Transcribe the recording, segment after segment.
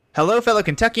Hello, fellow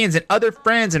Kentuckians and other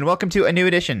friends, and welcome to a new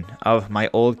edition of my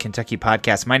Old Kentucky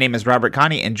podcast. My name is Robert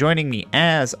Connie, and joining me,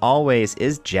 as always,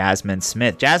 is Jasmine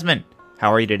Smith. Jasmine,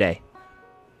 how are you today?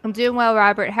 I'm doing well,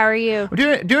 Robert. How are you?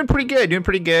 I'm doing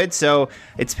pretty good. So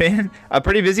it's been a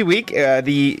pretty busy week.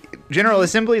 The General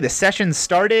Assembly, the session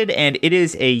started, and it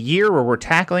is a year where we're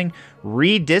tackling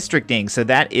redistricting. So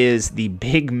that is the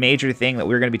big major thing that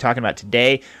we're going to be talking about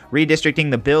today. Redistricting,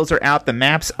 the bills are out, the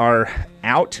maps are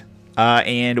out.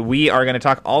 And we are going to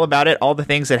talk all about it, all the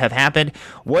things that have happened,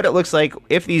 what it looks like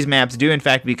if these maps do in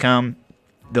fact become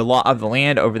the law of the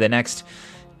land over the next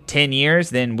 10 years,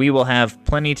 then we will have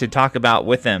plenty to talk about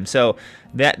with them. So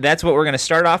that's what we're going to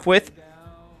start off with.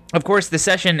 Of course, the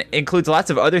session includes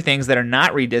lots of other things that are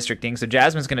not redistricting, so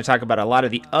Jasmine's going to talk about a lot of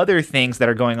the other things that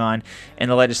are going on in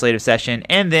the legislative session.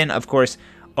 And then, of course,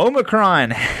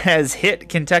 Omicron has hit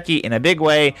Kentucky in a big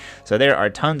way, so there are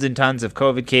tons and tons of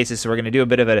COVID cases, so we're going to do a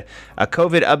bit of a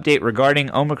COVID update regarding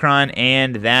Omicron,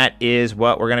 and that is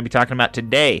what we're going to be talking about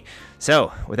today.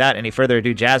 So, without any further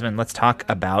ado, Jasmine, let's talk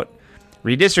about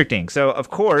redistricting. So, of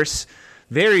course,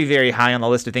 very, very high on the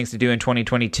list of things to do in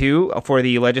 2022 for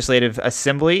the Legislative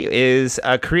Assembly is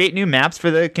create new maps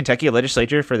for the Kentucky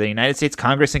Legislature, for the United States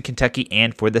Congress in Kentucky,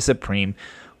 and for the Supreme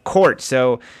Court.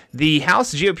 So the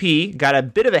House GOP got a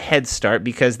bit of a head start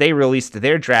because they released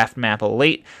their draft map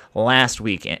late last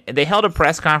week. And they held a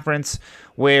press conference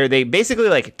where they basically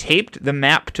taped the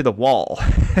map to the wall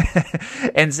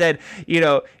and said,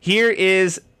 here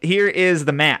is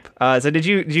the map. So did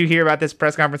you hear about this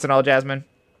press conference at all, Jasmine?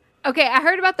 Okay, I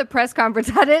heard about the press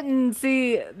conference. I didn't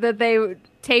see that they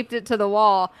taped it to the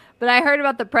wall, but I heard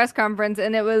about the press conference,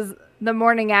 and it was the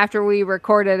morning after we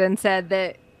recorded and said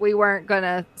that we weren't going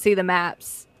to see the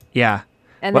maps. Yeah.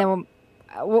 And then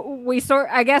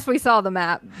I guess we saw the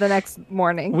map the next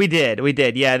morning. We did.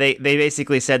 Yeah, they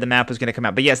basically said the map was going to come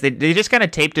out. But yes, they just kind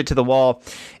of taped it to the wall,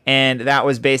 and that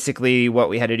was basically what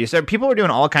we had to do. So people were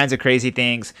doing all kinds of crazy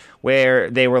things where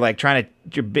they were trying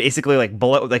to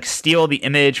basically steal the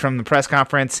image from the press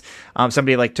conference.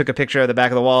 Somebody took a picture of the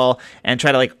back of the wall and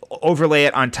try to overlay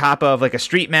it on top of a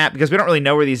street map, because we don't really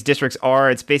know where these districts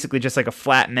are. It's basically just a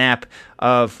flat map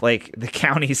of the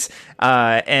counties,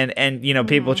 and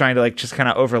people trying to just kind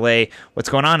of overlay what's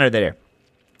going on over there.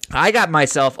 I got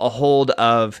myself a hold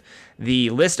of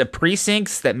the list of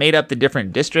precincts that made up the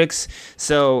different districts.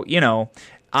 So,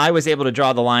 I was able to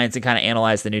draw the lines and kind of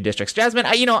analyze the new districts. Jasmine,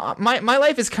 my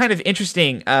life is kind of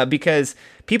interesting because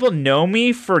people know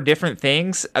me for different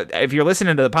things. If you're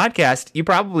listening to the podcast, you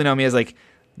probably know me as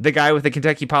the guy with the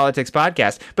Kentucky Politics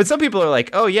podcast. But some people are like,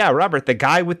 oh yeah, Robert, the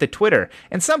guy with the Twitter.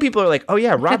 And some people are like, oh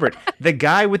yeah, Robert, the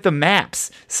guy with the maps.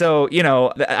 So,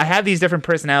 I have these different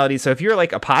personalities. So if you're a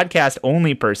podcast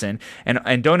only person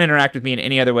and don't interact with me in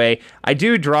any other way, I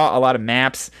do draw a lot of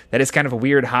maps. That is kind of a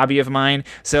weird hobby of mine.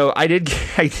 So I did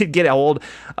get a hold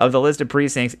of the list of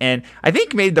precincts, and I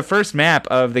think made the first map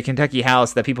of the Kentucky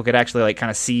House that people could actually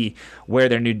kind of see where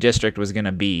their new district was going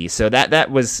to be. So that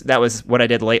was what I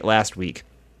did late last week.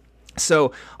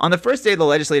 So on the first day of the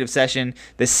legislative session,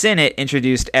 the Senate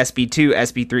introduced SB 2,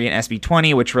 SB 3, and SB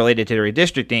 20, which related to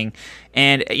redistricting.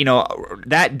 And,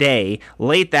 that day,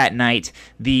 late that night,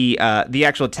 the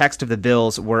actual text of the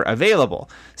bills were available.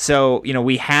 So,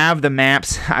 we have the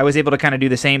maps. I was able to kind of do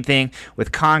the same thing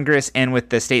with Congress and with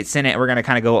the state Senate. We're going to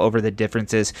kind of go over the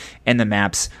differences in the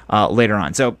maps later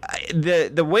on. So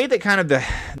the way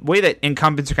that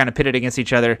incumbents are kind of pitted against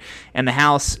each other in the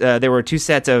House, there were two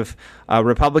sets of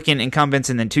Republican incumbents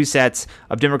and then two sets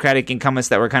of Democratic incumbents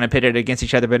that were kind of pitted against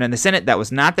each other. But in the Senate, that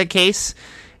was not the case.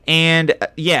 And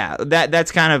yeah,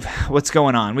 that's kind of what's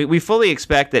going on. We fully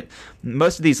expect that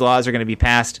most of these laws are going to be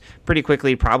passed pretty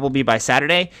quickly, probably by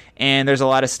Saturday, and there's a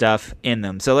lot of stuff in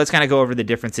them. So let's kind of go over the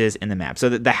differences in the map. So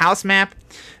the House map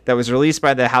that was released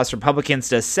by the House Republicans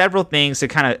does several things to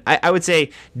kind of, I would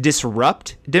say,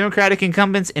 disrupt Democratic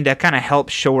incumbents and to kind of help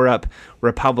shore up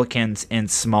Republicans in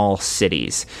small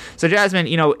cities. So Jasmine,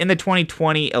 in the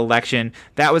 2020 election,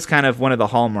 that was kind of one of the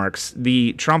hallmarks.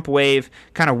 The Trump wave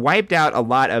kind of wiped out a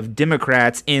lot of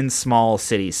Democrats in small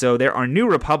cities. So there are new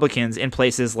Republicans in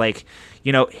places like,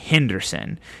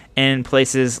 Henderson, and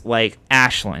places like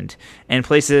Ashland, and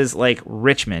places like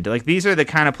Richmond. These are the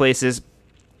kind of places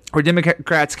where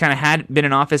Democrats kind of had been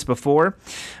in office before,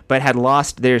 but had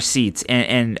lost their seats.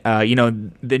 And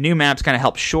the new maps kind of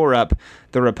help shore up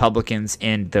the Republicans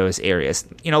in those areas.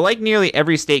 Like nearly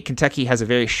every state, Kentucky has a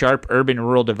very sharp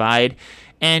urban-rural divide.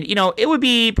 And, it would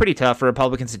be pretty tough for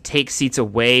Republicans to take seats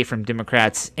away from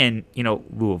Democrats in,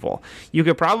 Louisville. You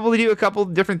could probably do a couple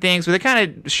different things, but they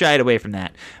kind of shied away from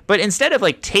that. But instead of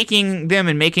like taking them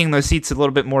and making those seats a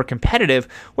little bit more competitive,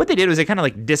 what they did was they kind of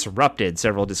like disrupted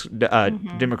several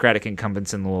Democratic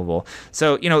incumbents in Louisville.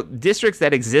 So, districts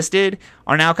that existed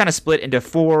are now kind of split into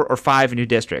 4 or 5 new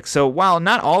districts. So while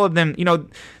not all of them,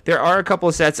 there are a couple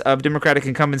of sets of Democratic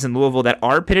incumbents in Louisville that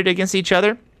are pitted against each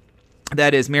other.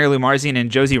 That is, Mary Lou Marzian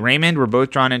and Josie Raymond were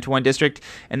both drawn into one district,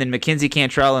 and then Mackenzie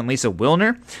Cantrell and Lisa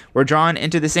Wilner were drawn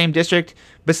into the same district.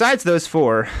 Besides those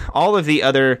 4, all of the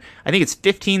other, I think it's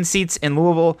 15 seats in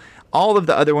Louisville, all of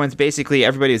the other ones, basically,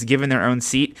 everybody was given their own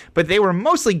seat, but they were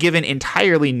mostly given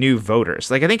entirely new voters.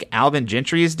 Like, I think Alvin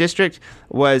Gentry's district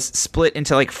was split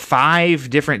into like 5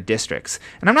 different districts.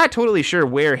 And I'm not totally sure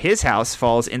where his house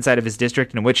falls inside of his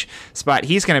district and which spot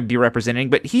he's going to be representing,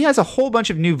 but he has a whole bunch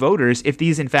of new voters, if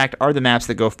these in fact are the maps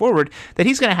that go forward, that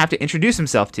he's going to have to introduce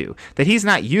himself to, that he's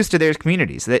not used to their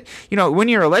communities. That, when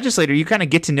you're a legislator, you kind of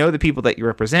get to know the people that you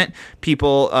represent,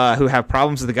 people who have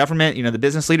problems with the government, the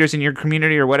business leaders in your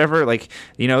community or whatever. Like,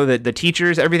 the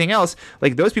teachers, everything else,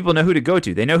 like those people know who to go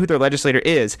to. They know who their legislator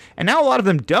is. And now a lot of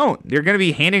them don't. They're going to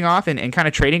be handing off and kind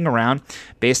of trading around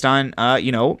based on,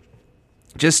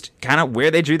 just kind of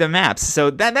where they drew the maps. So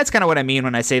that's kind of what I mean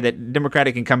when I say that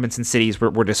Democratic incumbents in cities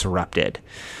were disrupted.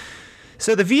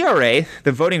 So the VRA,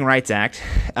 the Voting Rights Act,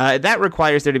 that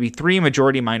requires there to be 3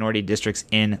 majority-minority districts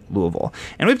in Louisville.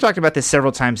 And we've talked about this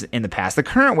several times in the past. The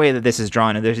current way that this is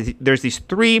drawn, and there's these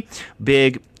 3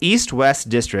 big east-west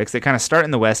districts that kind of start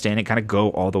in the west end and kind of go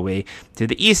all the way to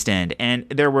the east end. And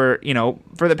there were,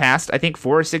 for the past, I think,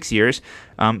 4 or 6 years,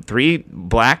 3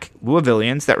 black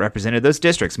Louisvillians that represented those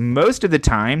districts. Most of the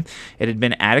time, it had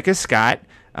been Atticus Scott,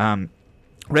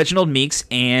 Reginald Meeks,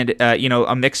 and,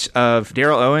 a mix of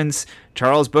Darrell Owens,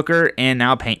 Charles Booker, and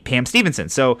now Pam Stevenson.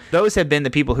 So those have been the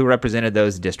people who represented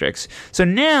those districts. So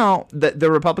now the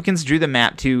Republicans drew the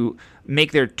map to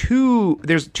make there's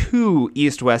 2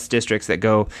 east-west districts that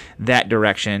go that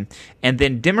direction. And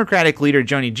then Democratic leader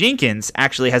Joni Jenkins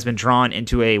actually has been drawn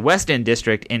into a West End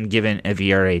district and given a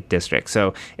VRA district.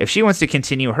 So if she wants to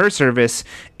continue her service,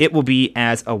 it will be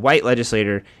as a white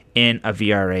legislator in a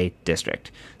VRA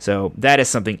district. So that is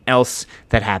something else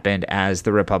that happened as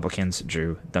the Republicans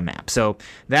drew the map. So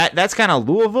that's kind of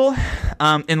Louisville.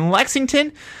 In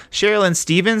Lexington, Sherilyn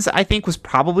Stevens, I think, was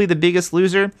probably the biggest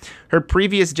loser. Her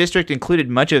previous district included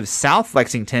much of South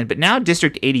Lexington, but now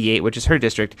District 88, which is her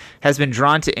district, has been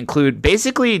drawn to include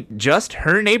basically just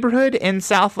her neighborhood in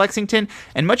South Lexington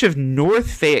and much of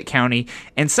North Fayette County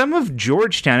and some of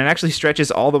Georgetown. It actually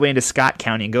stretches all the way into Scott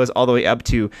County and goes all the way up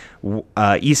to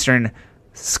eastern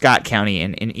Scott County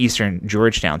in eastern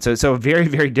Georgetown. So it's a very,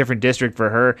 very different district for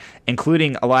her,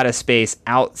 including a lot of space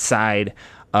outside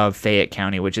of Fayette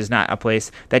County, which is not a place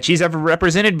that she's ever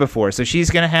represented before. So she's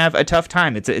going to have a tough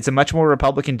time. It's a much more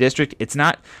Republican district. It's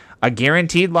not a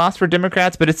guaranteed loss for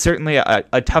Democrats, but it's certainly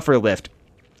a tougher lift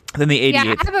than the 88th.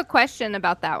 Yeah, I have a question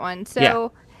about that one.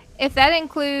 So if that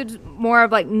includes more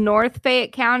of like North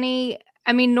Fayette County,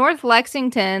 I mean, North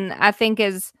Lexington, I think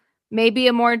is maybe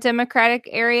a more Democratic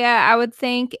area, I would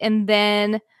think. And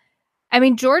then, I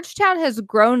mean, Georgetown has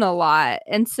grown a lot.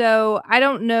 And so I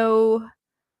don't know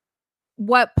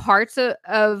what parts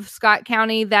of Scott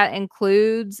County that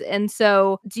includes. And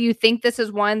so do you think this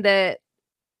is one that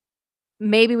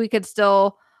maybe we could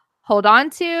still hold on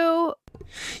to?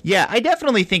 Yeah, I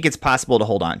definitely think it's possible to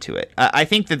hold on to it. I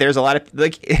think that there's a lot of,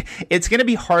 it's going to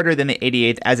be harder than the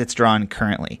 88th as it's drawn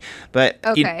currently. But,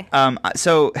 okay.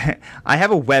 So I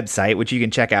have a website, which you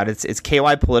can check out. It's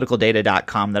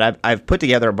kypoliticaldata.com that I've put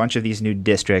together a bunch of these new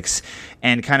districts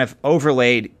and kind of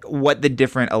overlaid what the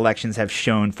different elections have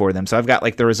shown for them. So I've got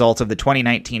like the results of the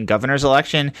 2019 governor's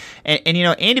election. And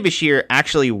Andy Beshear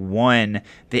actually won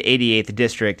the 88th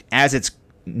district as it's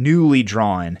newly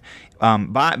drawn.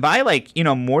 By like,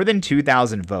 more than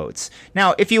 2,000 votes.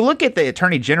 Now, if you look at the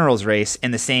attorney general's race in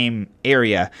the same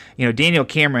area, Daniel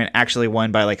Cameron actually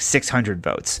won by like 600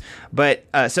 votes. But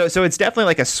so it's definitely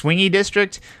like a swingy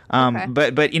district. Okay.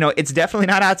 But it's definitely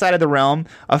not outside of the realm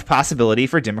of possibility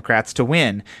for Democrats to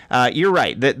win. You're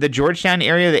right. The Georgetown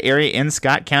area, the area in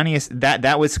Scott County,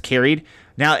 that was carried.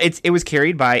 Now it was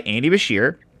carried by Andy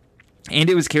Beshear.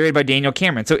 And it was carried by Daniel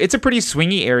Cameron. So it's a pretty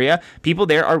swingy area. People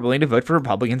there are willing to vote for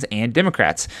Republicans and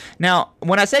Democrats. Now,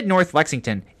 when I said North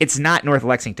Lexington, it's not North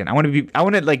Lexington. I want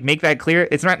to like make that clear.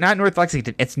 It's not North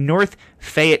Lexington. It's North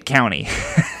Fayette County.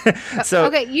 So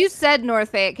okay, you said North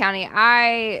Fayette County.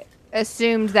 I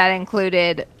assumed that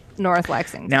included North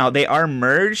Lexington. Now, they are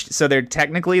merged, so they're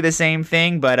technically the same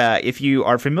thing, but if you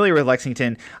are familiar with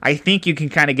Lexington, I think you can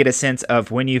kind of get a sense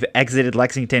of when you've exited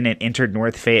Lexington and entered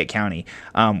North Fayette County.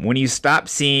 When you stop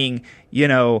seeing,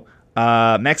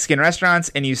 Mexican restaurants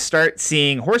and you start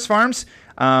seeing horse farms,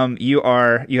 you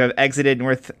have exited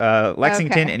North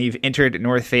Lexington, and you've entered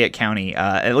North Fayette County.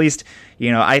 At least,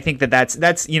 I think that's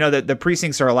the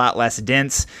precincts are a lot less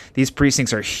dense. These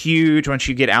precincts are huge once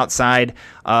you get outside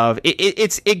of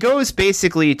it. It goes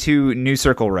basically to New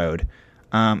Circle Road.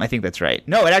 I think that's right.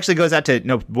 No, it actually goes out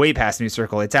to way past New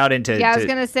Circle. It's out into. Yeah, I was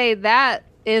gonna say that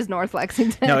is North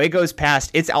Lexington. No, it goes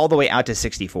past. It's all the way out to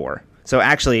 64. So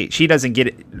actually, she doesn't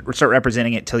start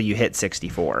representing it till you hit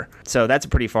 64. So that's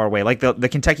pretty far away. Like the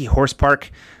Kentucky Horse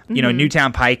Park,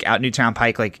 Newtown Pike,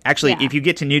 Like actually, if you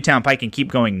get to Newtown Pike and keep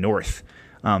going north,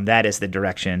 that is the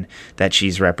direction that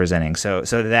she's representing. So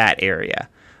that area.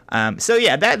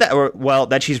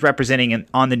 That she's representing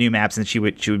on the new maps and she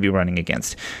would be running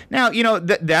against. Now,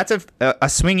 that's a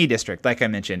swingy district, like I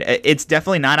mentioned. It's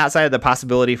definitely not outside of the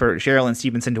possibility for Sherilyn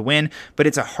Stevenson to win, but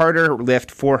it's a harder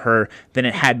lift for her than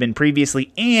it had been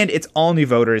previously, and it's all new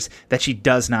voters that she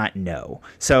does not know.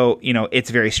 So, it's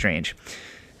very strange.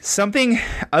 Some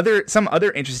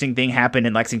other interesting thing happened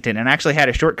in Lexington, and I actually had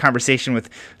a short conversation with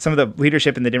some of the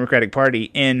leadership in the Democratic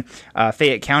Party in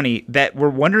Fayette County that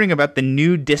were wondering about the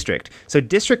new district. So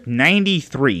District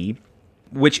 93,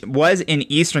 which was in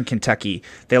Eastern Kentucky,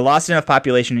 they lost enough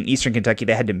population in Eastern Kentucky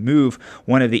they had to move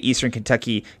one of the Eastern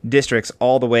Kentucky districts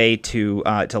all the way to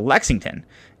Lexington,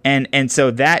 and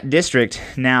so that district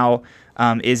now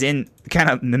is in kind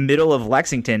of in the middle of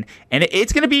Lexington, and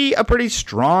it's going to be a pretty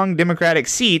strong Democratic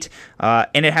seat,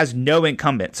 and it has no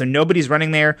incumbent, so nobody's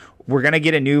running there. We're going to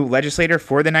get a new legislator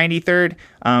for the 93rd.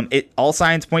 All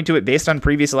signs point to it based on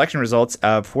previous election results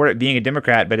for it being a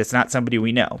Democrat, but it's not somebody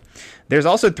we know. There's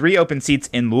also 3 open seats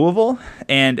in Louisville,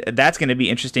 and that's going to be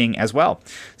interesting as well.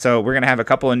 So we're going to have a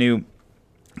couple of new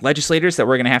legislators that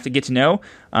we're going to have to get to know.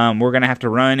 We're going to have to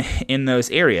run in those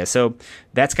areas. So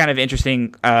that's kind of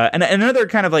interesting. And another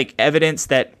kind of like evidence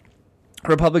that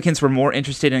Republicans were more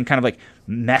interested in kind of like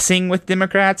messing with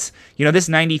Democrats. This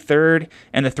 93rd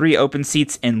and the 3 open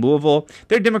seats in Louisville,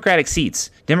 they're Democratic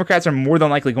seats. Democrats are more than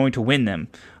likely going to win them.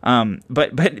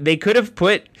 But they could have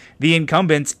put the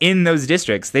incumbents in those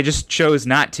districts. They just chose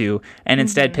not to, and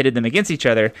instead pitted them against each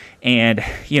other. And,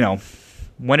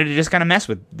 wanted to just kind of mess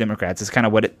with Democrats is kind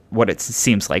of what it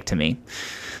seems like to me.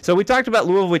 So we talked about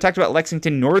Louisville, we talked about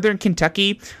Lexington. Northern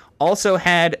Kentucky also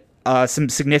had some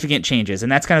significant changes,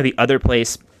 and that's kind of the other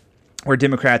place where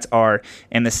Democrats are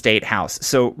in the state house.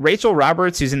 So Rachel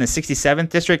Roberts, who's in the 67th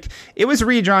district, it was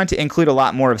redrawn to include a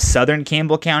lot more of southern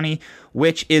Campbell County,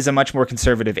 which is a much more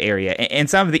conservative area. And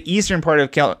some of the eastern part of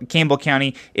Campbell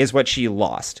County is what she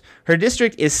lost. Her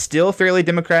district is still fairly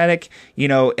Democratic.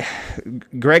 Greg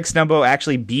Snubbo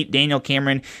actually beat Daniel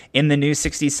Cameron in the new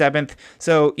 67th.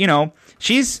 So,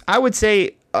 she's, I would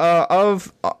say,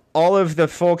 of all of the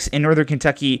folks in Northern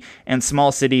Kentucky and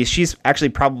small cities, she's actually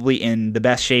probably in the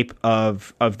best shape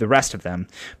of the rest of them.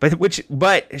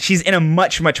 But she's in a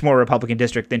much, much more Republican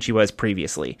district than she was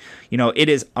previously. It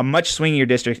is a much swingier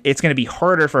district. It's going to be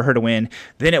harder for her to win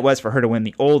than it was for her to win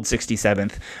the old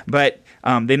 67th. But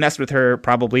they messed with her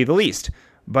probably the least.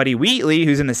 Buddy Wheatley,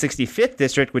 who's in the 65th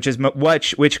district,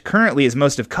 which currently is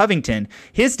most of Covington,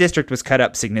 his district was cut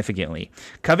up significantly.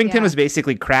 Covington was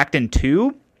basically cracked in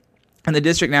 2. And the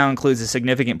district now includes a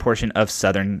significant portion of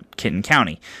southern Kenton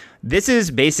County. This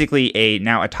is basically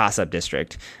now a toss-up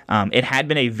district. It had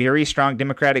been a very strong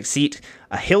Democratic seat.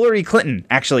 Hillary Clinton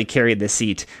actually carried this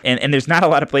seat. And there's not a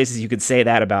lot of places you could say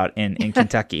that about in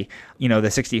Kentucky, the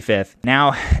 65th.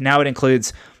 Now it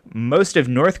includes most of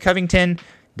North Covington,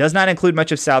 does not include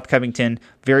much of South Covington.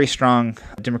 Very strong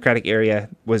Democratic area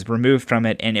was removed from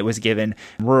it, and it was given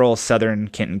rural southern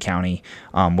Kenton County,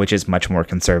 which is much more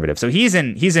conservative. So he's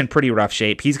in pretty rough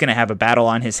shape. He's going to have a battle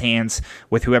on his hands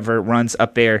with whoever runs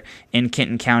up there in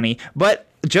Kenton County. But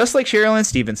just like Sherilyn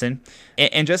Stevenson,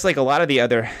 and just like a lot of the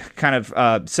other kind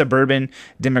of suburban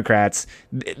Democrats,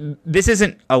 this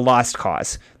isn't a lost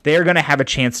cause. They're going to have a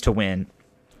chance to win.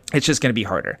 It's just going to be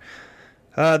harder.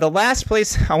 The last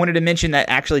place I wanted to mention that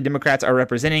actually Democrats are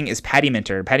representing is Patty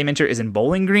Minter. Patty Minter is in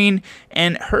Bowling Green,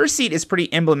 and her seat is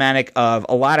pretty emblematic of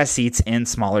a lot of seats in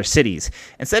smaller cities.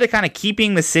 Instead of kind of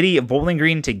keeping the city of Bowling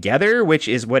Green together, which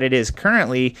is what it is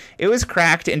currently, it was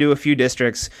cracked into a few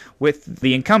districts with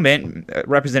the incumbent,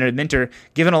 Representative Minter,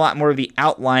 given a lot more of the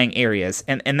outlying areas.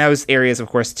 And those areas, of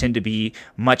course, tend to be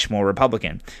much more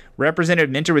Republican. Representative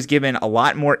Minter was given a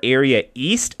lot more area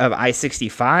east of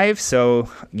I-65, so,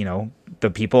 the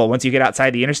people, once you get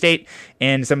outside the interstate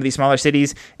in some of these smaller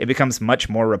cities, it becomes much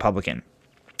more Republican.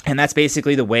 And that's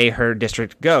basically the way her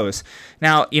district goes.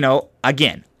 Now,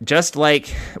 again, just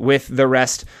like with the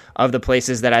rest of the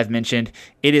places that I've mentioned,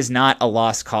 it is not a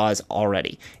lost cause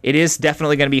already. It is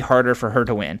definitely going to be harder for her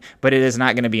to win, but it is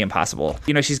not going to be impossible.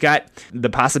 She's got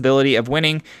the possibility of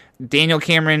winning. Daniel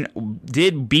Cameron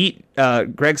did beat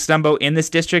Greg Stumbo in this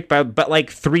district but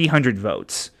like 300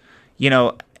 votes.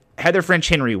 Heather French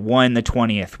Henry won the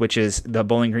 20th, which is the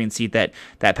Bowling Green seat that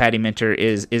Patty Minter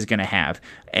is going to have.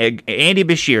 Andy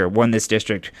Beshear won this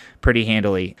district pretty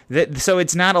handily. So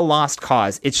it's not a lost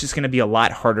cause. It's just going to be a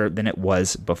lot harder than it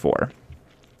was before.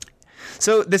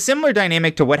 So the similar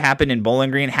dynamic to what happened in Bowling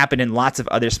Green happened in lots of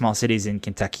other small cities in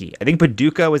Kentucky. I think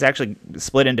Paducah was actually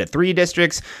split into 3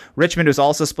 districts. Richmond was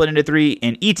also split into 3,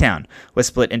 and E-Town was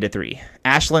split into 3.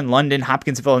 Ashland, London,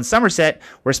 Hopkinsville, and Somerset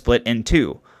were split in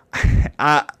 2.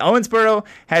 Owensboro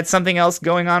had something else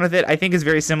going on with it. I think is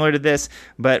very similar to this,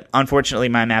 but unfortunately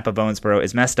my map of Owensboro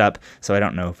is messed up, so I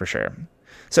don't know for sure.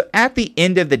 So at the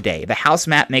end of the day, the House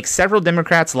map makes several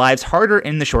Democrats' lives harder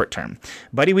in the short term.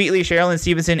 Buddy Wheatley, Sherilyn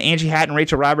Stevenson, Angie Hatton,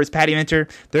 Rachel Roberts, Patty Minter,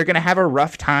 they're going to have a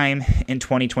rough time in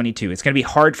 2022. It's going to be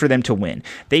hard for them to win.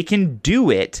 They can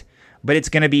do it, but it's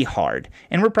going to be hard.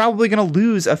 And we're probably going to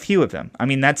lose a few of them. I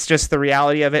mean, that's just the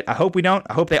reality of it. I hope we don't.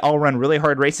 I hope they all run really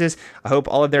hard races. I hope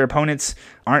all of their opponents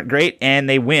aren't great and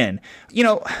they win.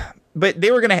 But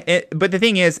the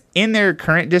thing is, in their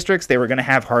current districts, they were going to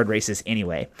have hard races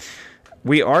anyway.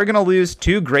 We are going to lose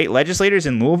 2 great legislators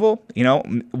in Louisville.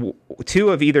 2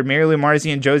 of either Mary Lou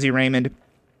Marzi and Josie Raymond,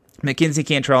 Mackenzie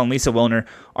Cantrell and Lisa Wilner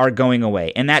are going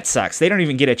away, and that sucks. They don't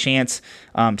even get a chance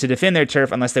to defend their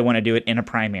turf unless they want to do it in a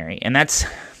primary, and that's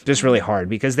just really hard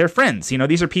because they're friends.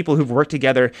 These are people who've worked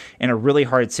together in a really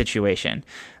hard situation,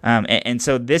 and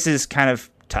so this is kind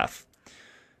of tough.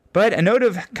 But a note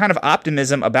of kind of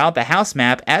optimism about the House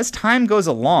map, as time goes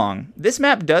along, this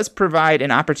map does provide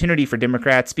an opportunity for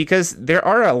Democrats because there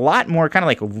are a lot more kind of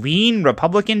like lean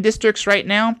Republican districts right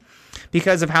now,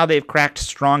 because of how they've cracked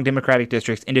strong Democratic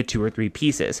districts into 2 or 3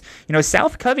 pieces.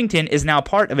 South Covington is now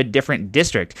part of a different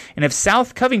district. And if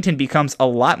South Covington becomes a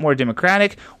lot more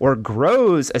Democratic or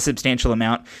grows a substantial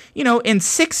amount, in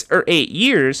 6 or 8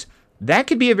 years, that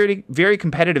could be a very, very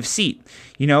competitive seat.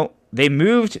 They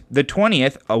moved the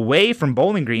 20th away from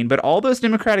Bowling Green, but all those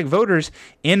Democratic voters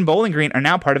in Bowling Green are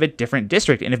now part of a different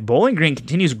district. And if Bowling Green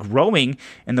continues growing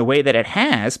in the way that it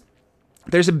has,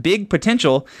 there's a big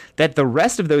potential that the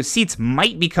rest of those seats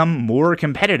might become more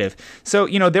competitive. So,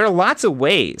 there are lots of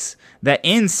ways that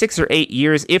in 6 or 8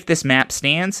 years, if this map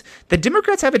stands, the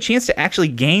Democrats have a chance to actually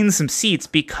gain some seats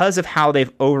because of how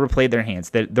they've overplayed their hands.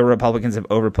 The Republicans have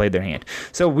overplayed their hand.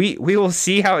 So we will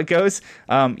see how it goes.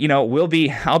 I'll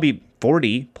be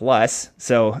 40 plus,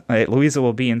 so Louisa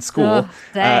will be in school. Oh,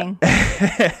 dang.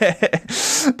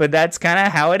 But that's kind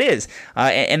of how it is.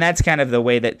 And that's kind of the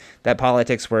way that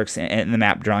politics works and the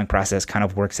map drawing process kind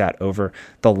of works out over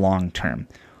the long term.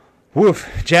 Woof.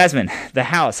 Jasmine, the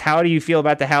House. How do you feel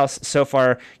about the House so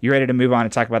far? You ready to move on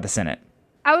and talk about the Senate?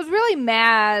 I was really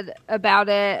mad about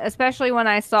it, especially when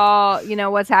I saw,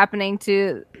 what's happening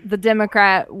to the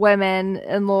Democrat women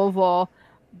in Louisville.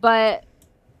 But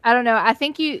I don't know. I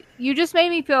think you just made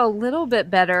me feel a little bit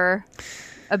better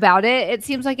about it. It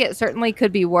seems like it certainly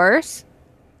could be worse.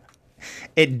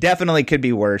 It definitely could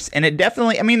be worse. And it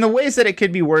definitely, the ways that it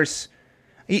could be worse,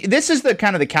 this is the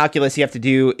kind of the calculus you have to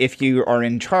do if you are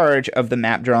in charge of the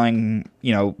map drawing,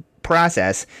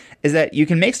 process, is that you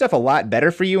can make stuff a lot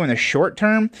better for you in the short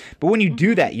term. But when you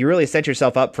do that, you really set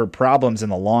yourself up for problems in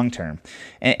the long term.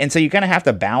 And so you kind of have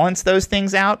to balance those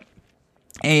things out.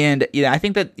 And I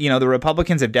think that, the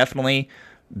Republicans have definitely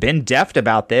been deft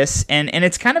about this. And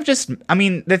it's kind of just,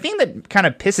 the thing that kind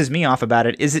of pisses me off about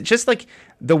it is it just like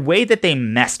the way that they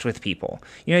messed with people.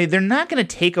 They're not going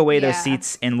to take away those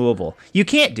seats in Louisville. You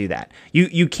can't do that.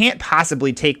 You can't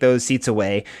possibly take those seats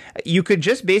away. You could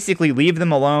just basically leave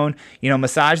them alone,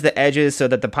 massage the edges so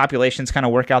that the populations kind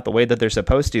of work out the way that they're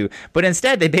supposed to. But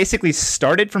instead, they basically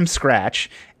started from scratch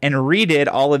and redid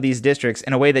all of these districts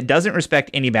in a way that doesn't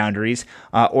respect any boundaries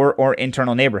or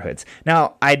internal neighborhoods.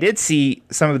 Now, I did see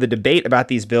some of the debate about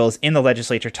these bills in the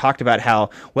legislature talked about how,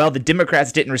 well, the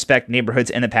Democrats didn't respect neighborhoods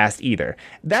in the past either.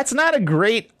 That's not a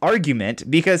great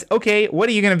argument because, okay, what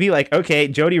are you going to be like? Okay,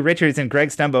 Jody Richards and Greg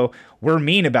Stumbo were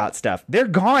mean about stuff. They're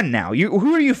gone now.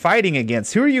 Who are you fighting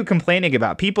against? Who are you complaining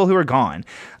about? People who are gone.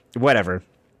 Whatever.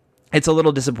 It's a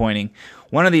little disappointing.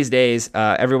 One of these days,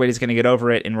 everybody's going to get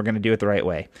over it, and we're going to do it the right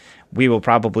way. We will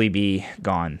probably be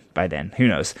gone by then. Who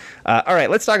knows? All right,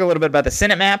 let's talk a little bit about the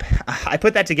Senate map. I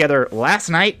put that together last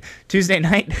night, Tuesday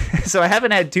night, so I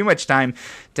haven't had too much time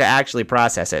to actually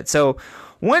process it. So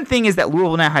one thing is that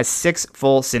Louisville now has 6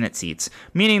 full Senate seats,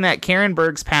 meaning that Karen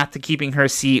Berg's path to keeping her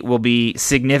seat will be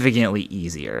significantly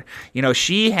easier. You know,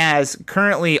 she has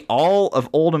currently all of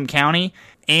Oldham County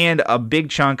and a big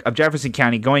chunk of Jefferson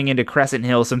County going into Crescent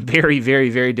Hill, some very, very,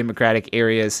 very Democratic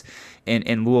areas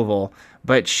in Louisville.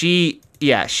 But she's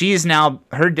now,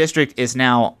 her district is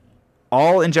now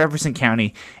all in Jefferson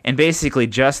County and basically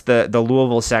just the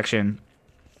Louisville section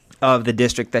of the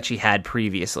district that she had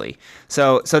previously.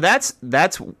 So that's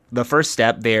the first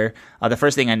step there. The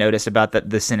first thing I noticed about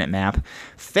the Senate map.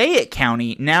 Fayette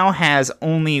County now has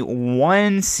only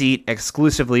 1 seat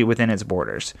exclusively within its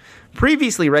borders.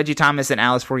 Previously, Reggie Thomas and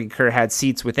Alice Forgy Kerr had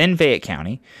seats within Fayette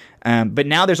County, but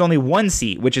now there's only 1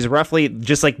 seat, which is roughly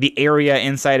just like the area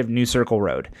inside of New Circle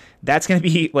Road. That's going to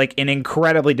be like an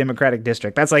incredibly Democratic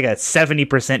district. That's like a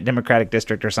 70% Democratic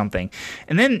district or something.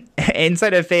 And then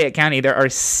inside of Fayette County, there are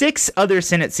 6 other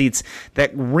Senate seats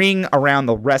that ring around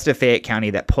the rest of Fayette County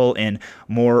that pull in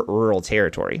more rural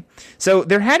territory. So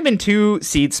there had been 2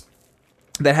 seats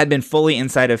that had been fully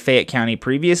inside of Fayette County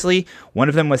previously. One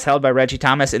of them was held by Reggie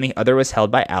Thomas, and the other was held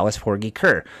by Alice Forgy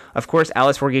Kerr. Of course,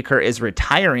 Alice Forgy Kerr is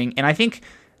retiring, and I think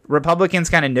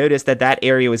Republicans kind of noticed that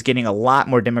area was getting a lot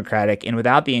more Democratic, and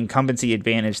without the incumbency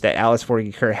advantage that Alice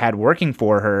Forgy Kerr had working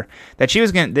for her, that she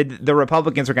was going the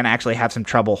Republicans were going to actually have some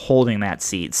trouble holding that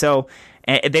seat. So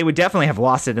they would definitely have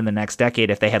lost it in the next decade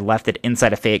if they had left it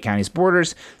inside of Fayette County's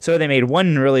borders. So they made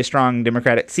 1 really strong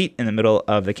Democratic seat in the middle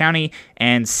of the county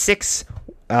and 6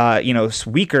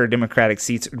 weaker Democratic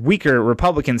seats, weaker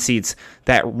Republican seats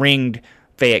that ringed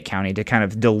Fayette County to kind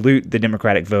of dilute the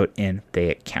Democratic vote in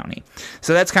Fayette County.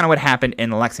 So that's kind of what happened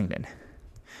in Lexington.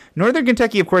 Northern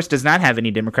Kentucky, of course, does not have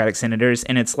any Democratic senators,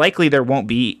 and it's likely there won't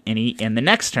be any in the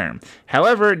next term.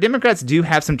 However, Democrats do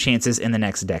have some chances in the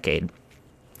next decade.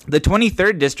 The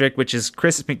 23rd district, which is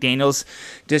Chris McDaniel's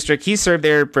district, he served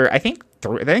there for, I think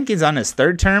he's on his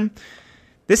 3rd term.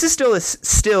 This is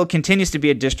still continues to be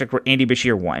a district where Andy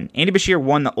Beshear won. Andy Beshear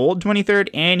won the old 23rd,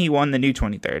 and he won the new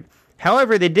 23rd.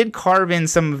 However, they did carve in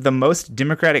some of the most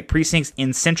Democratic precincts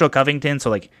in central Covington, so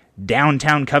like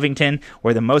downtown Covington,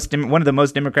 where one of the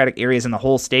most Democratic areas in the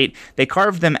whole state. They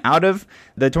carved them out of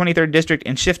the 23rd district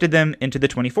and shifted them into the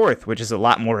 24th, which is a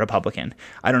lot more Republican.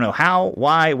 I don't know how,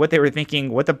 why, what they were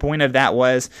thinking, what the point of that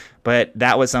was, but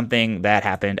that was something that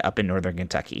happened up in Northern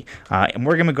Kentucky.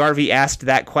 Morgan McGarvey asked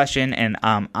that question, and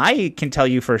I can tell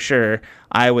you for sure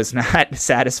I was not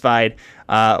satisfied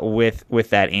with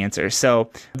that answer.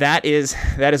 So that is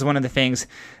one of the things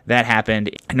that happened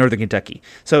in Northern Kentucky.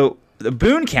 So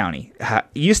Boone County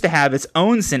used to have its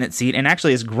own Senate seat and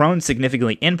actually has grown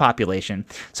significantly in population.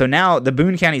 So now the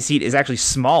Boone County seat is actually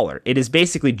smaller. It is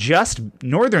basically just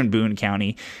northern Boone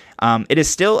County. It is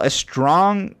still a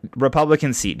strong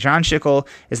Republican seat. John Schickel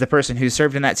is the person who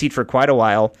served in that seat for quite a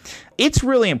while. It's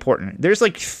really important. There's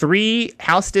like 3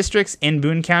 House districts in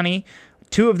Boone County,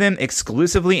 2 of them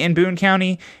exclusively in Boone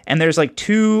County, and there's like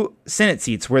 2 Senate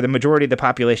seats where the majority of the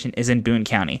population is in Boone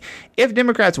County. If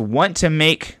Democrats want to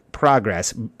make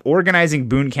progress, organizing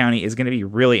Boone County is going to be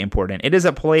really important. It is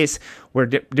a place where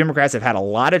Democrats have had a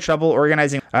lot of trouble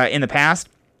organizing in the past.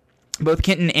 Both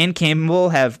Kenton and Campbell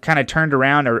have kind of turned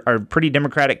around, are pretty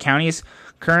Democratic counties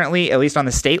currently, at least on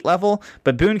the state level,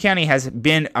 but Boone County has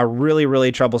been a really,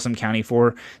 really troublesome county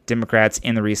for Democrats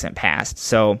in the recent past.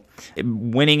 So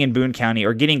winning in Boone County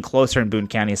or getting closer in Boone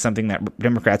County is something that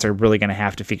Democrats are really going to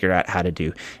have to figure out how to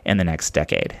do in the next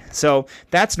decade. So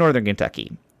that's Northern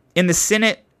Kentucky. In the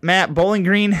Senate map, Bowling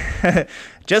Green,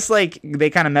 just like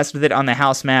they kind of messed with it on the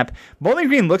House map, Bowling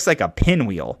Green looks like a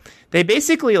pinwheel. They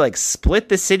basically like split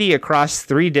the city across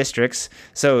 3 districts.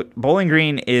 So Bowling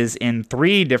Green is in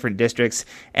 3 different districts,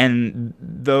 and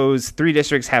those 3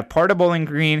 districts have part of Bowling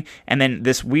Green and then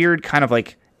this weird kind of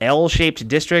like L-shaped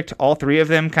district, all 3 of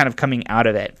them kind of coming out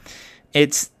of it.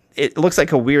 It looks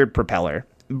like a weird propeller.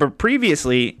 But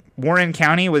previously, Warren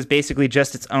County was basically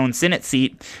just its own Senate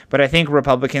seat, but I think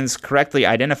Republicans correctly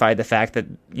identified the fact that,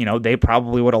 they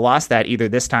probably would have lost that either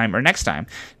this time or next time.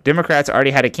 Democrats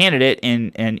already had a candidate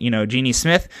in Jeannie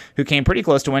Smith, who came pretty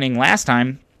close to winning last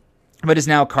time, but is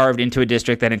now carved into a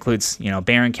district that includes,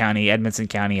 Barron County, Edmonson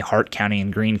County, Hart County,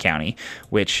 and Greene County,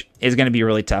 which is going to be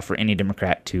really tough for any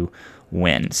Democrat to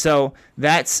win. So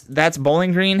that's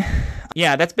Bowling Green.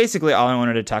 Yeah, that's basically all I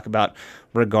wanted to talk about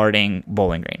regarding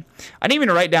Bowling Green. I didn't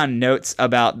even write down notes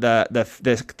about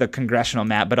the congressional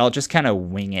map, but I'll just kind of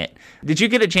wing it. Did you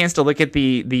get a chance to look at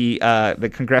the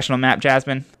congressional map,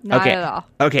 Jasmine? Not at all.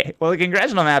 Okay. Well, the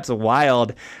congressional map's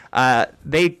wild.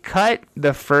 They cut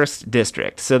the first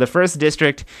district. So the first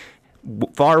district,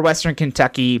 far western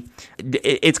Kentucky,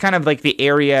 it's kind of like the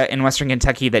area in western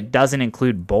Kentucky that doesn't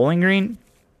include Bowling Green.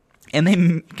 And they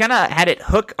kind of had it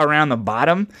hook around the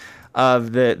bottom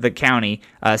of the county.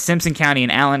 Simpson County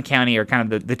and Allen County are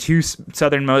kind of the two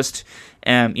southernmost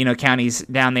counties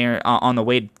down there on the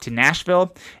way to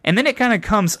Nashville. And then it kind of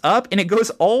comes up and it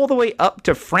goes all the way up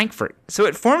to Frankfort. So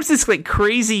it forms this like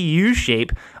crazy U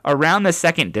shape around the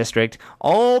second district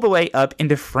all the way up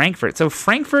into Frankfort. So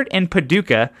Frankfort and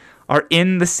Paducah are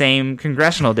in the same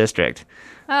congressional district.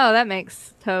 Oh, that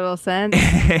makes total sense.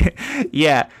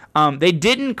 Yeah. They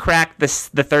didn't crack the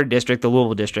third district, the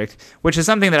Louisville district, which is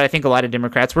something that I think a lot of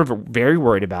Democrats were very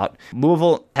worried about.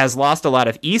 Louisville has lost a lot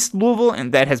of East Louisville,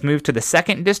 and that has moved to the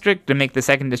second district to make the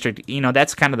second district,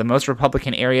 that's kind of the most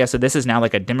Republican area. So this is now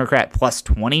like a Democrat plus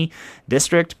 20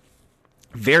 district.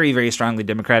 Very, very strongly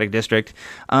Democratic district.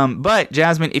 But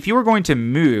Jasmine, if you were going to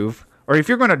move, or if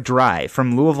you're going to drive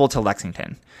from Louisville to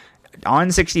Lexington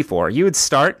on 64, you would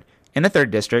start in the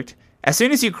third district. As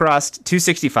soon as you crossed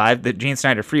 265, the Gene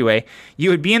Snyder Freeway, you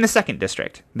would be in the second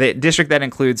district, the district that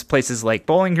includes places like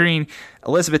Bowling Green,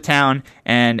 Elizabethtown,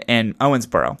 and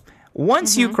Owensboro.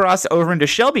 Once you cross over into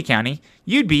Shelby County,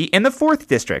 you'd be in the fourth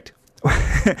district,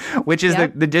 which is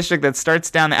the district that starts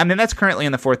down. I mean, that's currently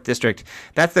in the fourth district.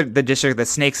 That's the district that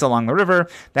snakes along the river.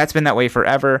 That's been that way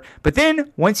forever. But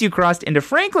then once you crossed into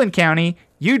Franklin County,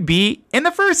 you'd be in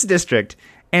the first district.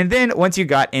 And then once you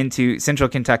got into central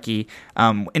Kentucky,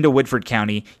 into Woodford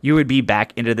County, you would be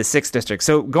back into the 6th district.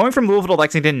 So going from Louisville to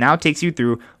Lexington now takes you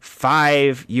through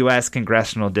 5 U.S.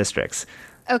 congressional districts.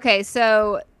 Okay,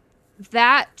 so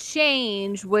that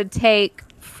change would take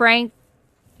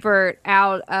Frankfort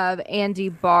out of Andy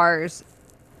Barr's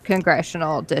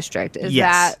congressional district. Is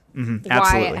that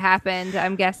why it happened,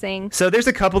 I'm guessing? So there's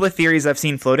a couple of theories I've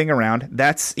seen floating around.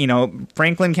 That's,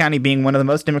 Franklin County being one of the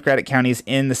most Democratic counties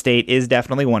in the state is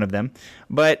definitely one of them.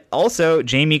 But also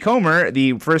Jamie Comer,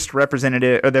 the first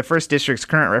representative, or the first district's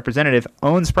current representative,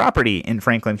 owns property in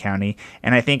Franklin County,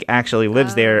 and I think actually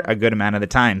lives there a good amount of the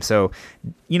time. So,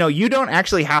 you don't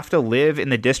actually have to live in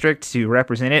the district to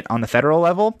represent it on the federal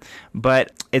level,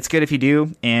 but it's good if you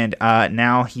do, and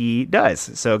now he does.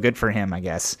 So good for him, I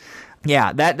guess.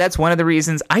 Yeah, that's one of the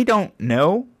reasons. I don't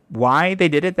know why they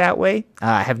did it that way.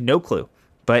 I have no clue,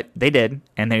 but they did,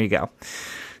 and there you go.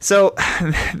 So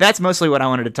that's mostly what I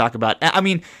wanted to talk about. I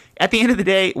mean, at the end of the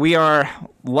day, we are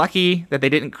lucky that they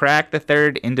didn't crack the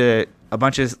third into a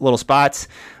bunch of little spots,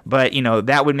 but,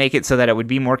 that would make it so that it would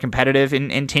be more competitive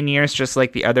in 10 years, just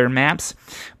like the other maps.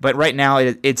 But right now,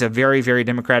 it's a very, very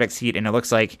Democratic seat, and it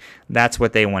looks like that's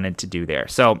what they wanted to do there.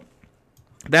 So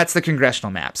that's the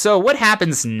congressional map. So what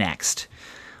happens next?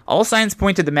 All signs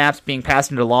point to the maps being passed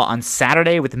into law on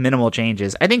Saturday with minimal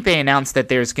changes. I think they announced that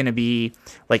there's going to be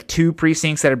like 2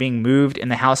 precincts that are being moved in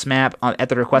the House map at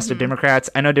the request of Democrats.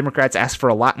 I know Democrats asked for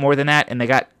a lot more than that, and they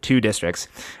got 2 districts,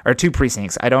 or 2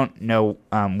 precincts. I don't know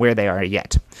where they are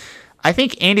yet. I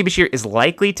think Andy Beshear is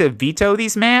likely to veto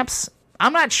these maps.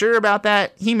 I'm not sure about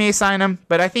that. He may sign them,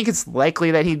 but I think it's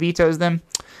likely that he vetoes them.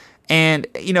 And,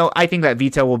 I think that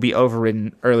veto will be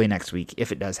overridden early next week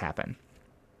if it does happen.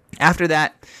 After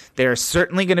that, there are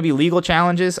certainly going to be legal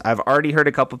challenges. I've already heard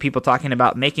a couple people talking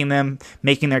about making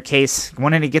their case,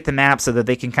 wanting to get the map so that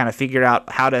they can kind of figure out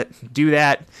how to do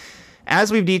that. As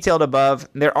we've detailed above,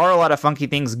 there are a lot of funky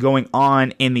things going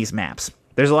on in these maps.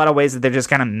 There's a lot of ways that they're just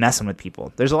kind of messing with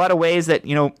people. There's a lot of ways that,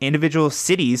 individual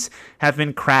cities have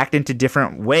been cracked into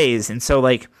different ways. And so,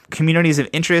 like, communities of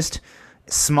interest,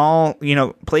 small,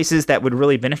 places that would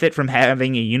really benefit from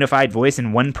having a unified voice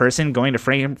and one person going to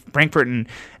Frankfort and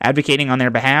advocating on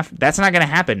their behalf, that's not going to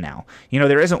happen now.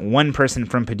 There isn't one person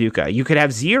from Paducah. You could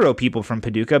have 0 people from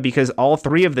Paducah because all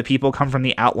 3 of the people come from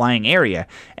the outlying area,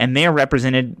 and they're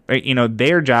represented,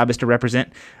 their job is to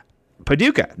represent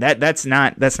Paducah. That's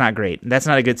not great. That's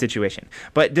not a good situation.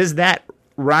 But does that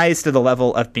rise to the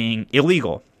level of being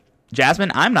illegal?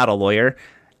 Jasmine, I'm not a lawyer.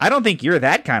 I don't think you're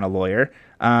that kind of lawyer.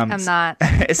 I'm not.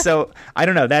 So I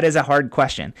don't know. That is a hard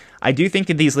question. I do think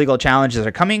that these legal challenges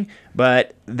are coming,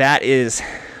 but that is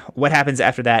what happens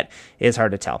after that is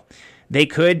hard to tell. They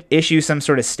could issue some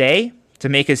sort of stay to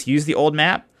make us use the old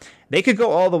map. They could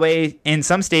go all the way. In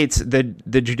some states, the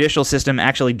judicial system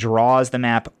actually draws the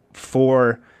map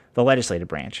for the legislative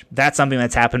branch. That's something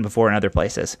that's happened before in other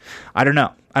places. I don't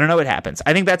know what happens.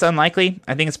 I think that's unlikely.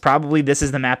 I think it's probably this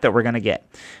is the map that we're going to get.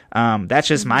 That's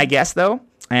just my guess, though.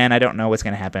 And I don't know what's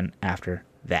going to happen after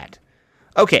that.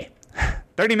 Okay,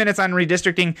 30 minutes on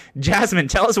redistricting. Jasmine,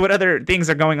 tell us what other things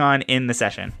are going on in the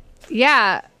session.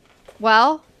 Yeah,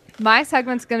 well, my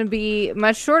segment's going to be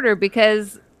much shorter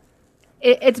because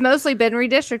it's mostly been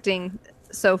redistricting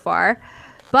so far.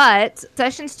 But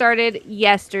session started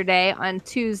yesterday on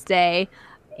Tuesday,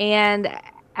 and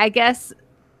I guess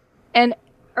an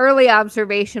early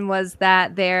observation was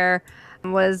that there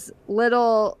was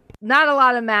not a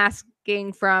lot of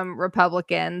masking from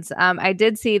Republicans. I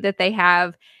did see that they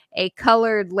have a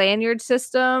colored lanyard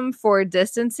system for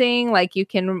distancing, like you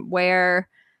can wear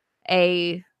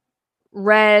a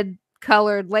red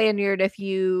colored lanyard if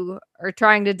you are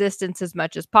trying to distance as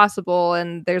much as possible,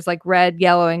 and there's like red,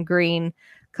 yellow, and green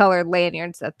colored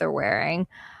lanyards that they're wearing.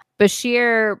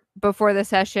 Beshear, before the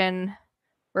session,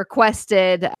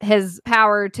 requested his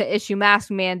power to issue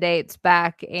mask mandates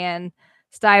back, and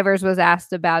Stivers was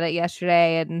asked about it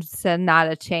yesterday and said not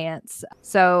a chance.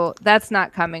 So that's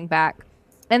not coming back.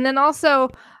 And then also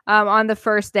on the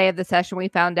first day of the session, we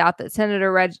found out that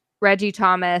Senator Reggie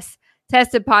Thomas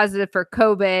tested positive for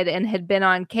COVID and had been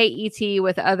on KET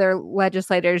with other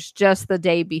legislators just the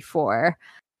day before.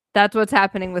 That's what's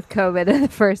happening with COVID in the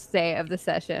first day of the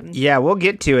session. Yeah, we'll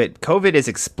get to it. COVID is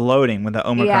exploding with the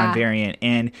Omicron variant.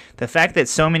 And the fact that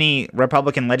so many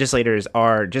Republican legislators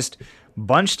are just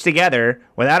bunched together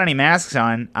without any masks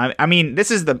on. I mean,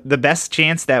 this is the best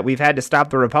chance that we've had to stop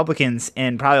the Republicans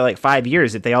in probably like 5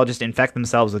 years if they all just infect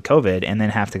themselves with COVID and then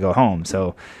have to go home.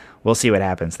 So we'll see what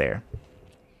happens there.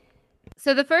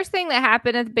 So the first thing that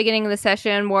happened at the beginning of the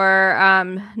session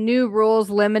were new rules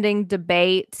limiting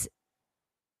debate.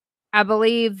 I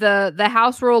believe the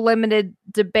House rule limited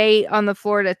debate on the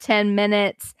floor to 10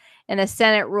 minutes, and a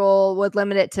Senate rule would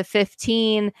limit it to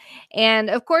 15. And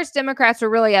of course, Democrats are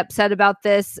really upset about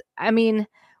this. I mean,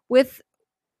 with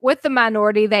the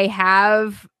minority they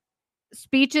have,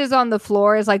 speeches on the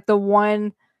floor is like the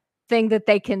one thing that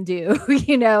they can do.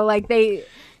 You know, like they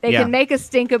can make a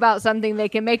stink about something. They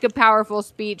can make a powerful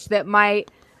speech that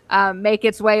might make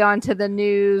its way onto the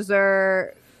news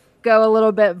or go a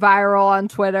little bit viral on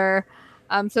Twitter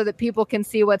so that people can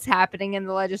see what's happening in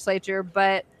the legislature.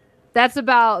 But that's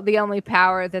about the only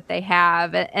power that they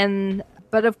have.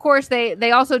 But of course,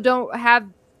 they also don't have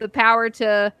the power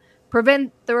to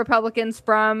prevent the Republicans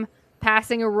from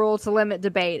passing a rule to limit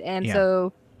debate. And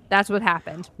so that's what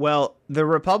happened. Well, the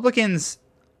Republicans,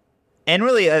 and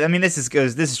really, I mean, this is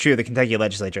true of the Kentucky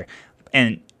legislature,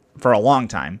 and for a long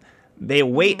time, they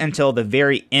wait until the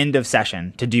very end of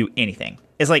session to do anything.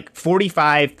 It's like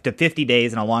 45 to 50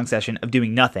 days in a long session of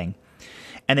doing nothing.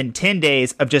 And then 10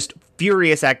 days of just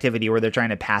furious activity where they're trying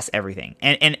to pass everything.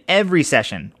 And every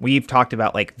session, we've talked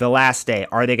about, like, the last day,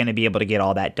 are they going to be able to get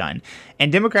all that done?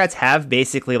 And Democrats have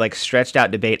basically, like, stretched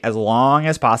out debate as long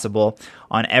as possible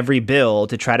on every bill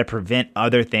to try to prevent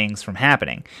other things from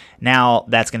happening. Now,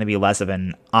 that's going to be less of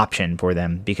an option for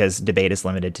them because debate is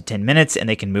limited to 10 minutes and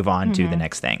they can move on to the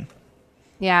next thing.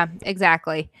 Yeah,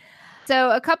 exactly.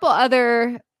 So a couple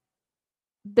other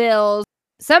bills,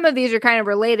 some of these are kind of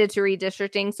related to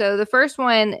redistricting. So the first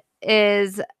one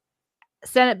is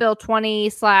Senate Bill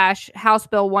 20/House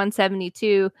Bill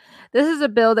 172. This is a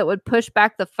bill that would push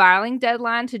back the filing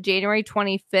deadline to January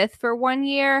 25th for 1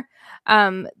 year.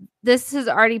 This has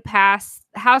already passed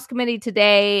House committee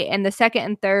today, and the second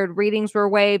and third readings were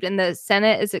waived, and the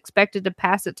Senate is expected to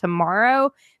pass it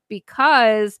tomorrow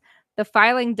because the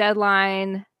filing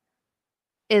deadline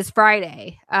is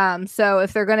Friday. So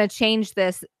if they're going to change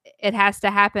this, it has to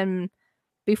happen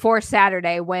before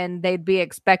Saturday when they'd be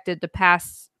expected to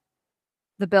pass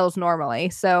the bills normally.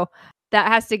 So that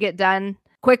has to get done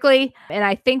quickly. And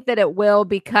I think that it will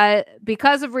because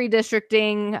of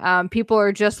redistricting. People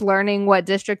are just learning what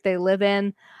district they live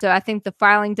in. So I think the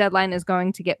filing deadline is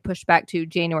going to get pushed back to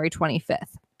January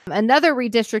 25th. Another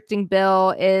redistricting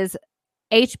bill is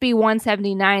HB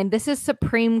 179. This is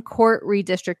Supreme Court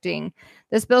redistricting.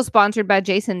 This bill is sponsored by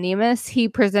Jason Nemes. He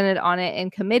presented on it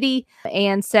in committee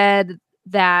and said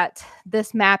that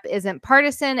this map isn't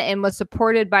partisan and was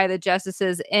supported by the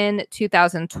justices in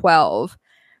 2012.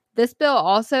 This bill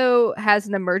also has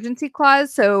an emergency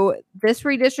clause, so this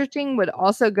redistricting would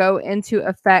also go into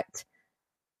effect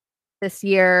this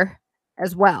year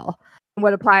as well. It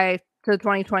would apply to the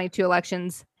 2022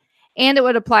 elections, and it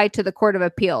would apply to the Court of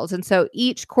Appeals. And so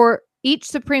each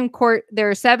Supreme Court, there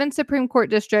are 7 Supreme Court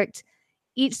districts.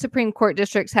 Each Supreme Court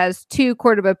district has 2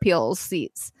 Court of Appeals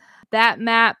seats. That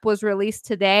map was released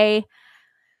today.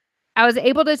 I was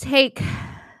able to take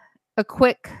a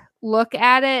quick look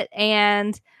at it,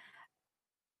 and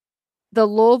the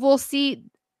Louisville seat,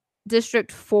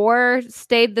 District 4,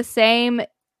 stayed the same.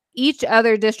 each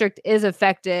other district is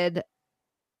affected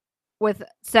with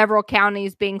several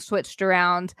counties being switched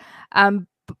around.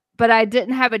 But I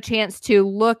didn't have a chance to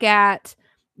look at,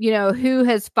 who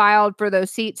has filed for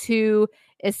those seats, who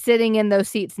is sitting in those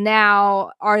seats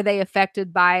now. Are they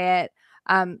affected by it?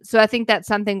 So I think that's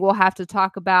something we'll have to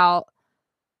talk about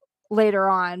later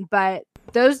on. But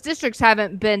those districts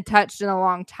haven't been touched in a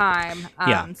long time.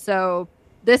 So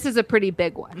this is a pretty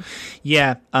big one.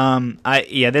 Yeah.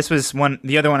 This was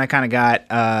the other one I kind of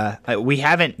got. We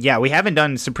haven't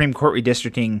done Supreme Court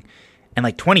redistricting in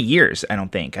like 20 years. I don't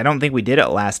think we did it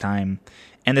last time.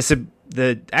 And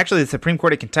the Supreme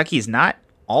Court of Kentucky is not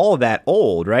all that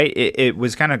old, right? It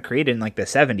was kind of created in like the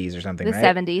 70s or something,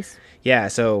 right? The 70s. Yeah.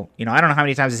 So, I don't know how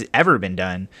many times it's ever been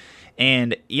done.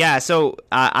 And yeah, so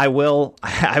I will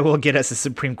get us a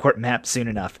Supreme Court map soon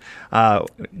enough.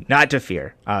 Not to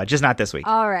fear, just not this week.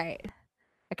 All right.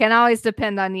 I can always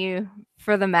depend on you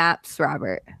for the maps,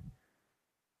 Robert.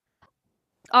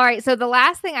 All right. So the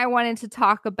last thing I wanted to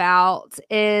talk about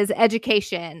is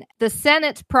education. The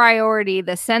Senate's priority,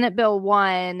 the Senate Bill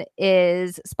 1,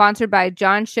 is sponsored by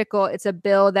John Schickel. It's a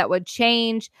bill that would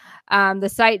change the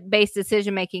site-based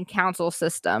decision-making council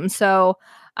system. So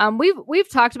we've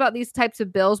talked about these types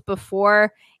of bills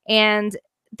before, and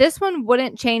this one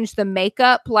wouldn't change the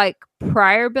makeup like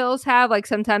prior bills have. Like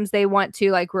sometimes they want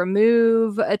to like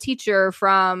remove a teacher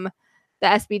from the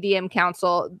SBDM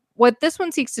council. What this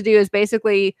one seeks to do is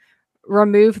basically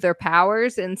remove their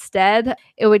powers. Instead,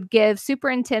 it would give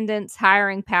superintendents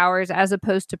hiring powers as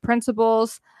opposed to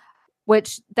principals,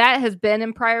 which that has been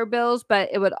in prior bills, but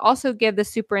it would also give the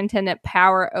superintendent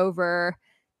power over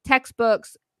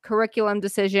textbooks, curriculum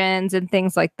decisions, and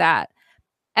things like that.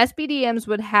 SBDMs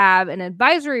would have an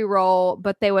advisory role,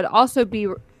 but they would also be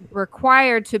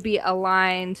required to be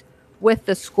aligned with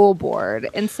the school board.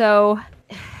 And so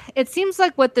it seems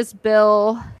like what this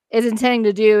bill is intending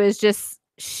to do is just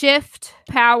shift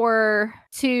power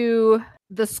to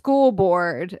the school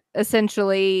board,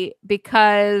 essentially,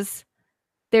 because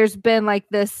there's been like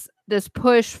this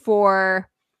push for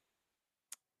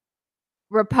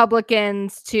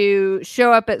Republicans to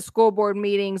show up at school board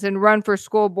meetings and run for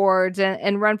school boards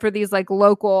and run for these like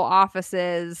local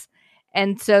offices.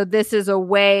 And so this is a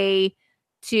way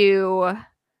to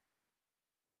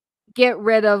get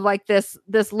rid of like this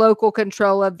local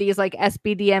control of these like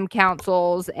SBDM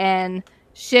councils and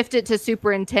shift it to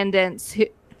superintendents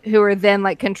who are then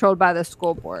like controlled by the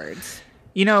school boards.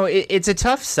 It's a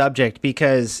tough subject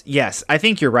because, yes, I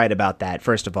think you're right about that,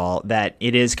 first of all, that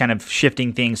it is kind of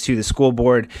shifting things to the school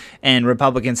board, and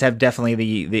Republicans have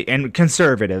definitely and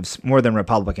conservatives, more than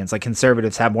Republicans, like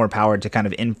conservatives have more power to kind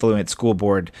of influence school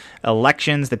board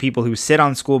elections. The people who sit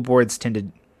on school boards tend to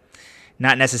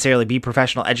not necessarily be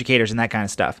professional educators and that kind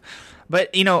of stuff.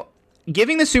 But,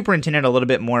 giving the superintendent a little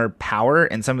bit more power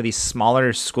in some of these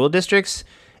smaller school districts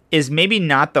is maybe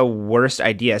not the worst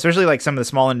idea, especially like some of the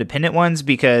small independent ones,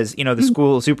 because, the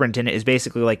school superintendent is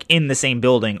basically like in the same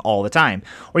building all the time.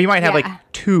 Or you might have like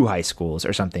two high schools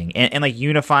or something, and like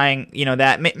unifying,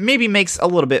 that maybe makes a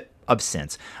little bit of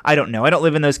sense. I don't know. I don't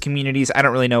live in those communities. I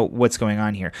don't really know what's going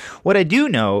on here. What I do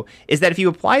know is that if you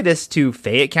apply this to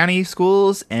Fayette County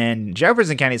schools and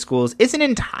Jefferson County schools, it's an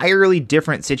entirely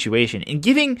different situation. And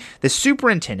giving the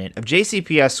superintendent of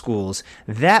JCPS schools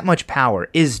that much power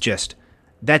is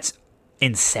that's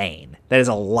insane. That is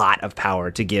a lot of power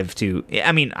to give to.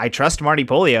 I mean, I trust Marty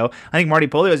Pollio. I think Marty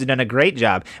Pollio has done a great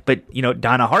job. But,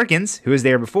 Donna Harkins, who was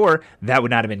there before, that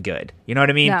would not have been good. You know what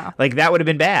I mean? No. Like, that would have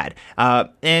been bad.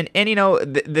 And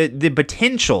the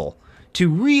potential to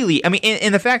really,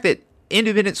 and the fact that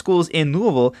independent schools in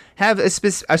Louisville have a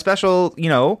special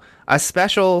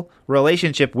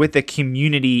relationship with the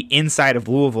community inside of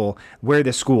Louisville where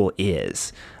the school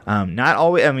is. Not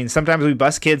always. Sometimes we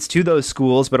bus kids to those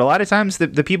schools, but a lot of times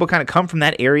the people kind of come from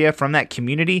that area, from that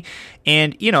community,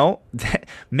 and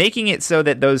making it so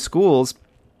that those schools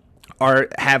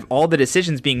have all the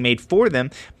decisions being made for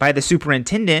them by the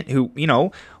superintendent who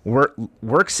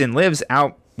works and lives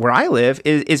out where I live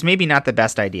is maybe not the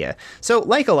best idea. So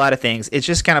like a lot of things, it's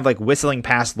just kind of like whistling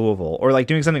past Louisville, or like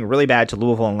doing something really bad to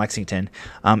Louisville and Lexington,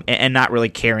 and not really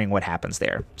caring what happens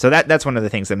there. So that's one of the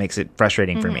things that makes it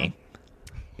frustrating for me.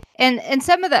 And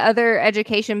some of the other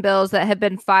education bills that have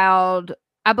been filed,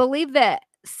 I believe that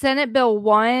Senate Bill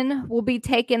 1 will be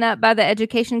taken up by the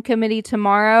Education Committee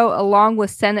tomorrow, along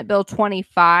with Senate Bill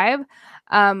 25,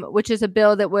 which is a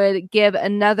bill that would give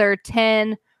another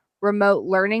 10 remote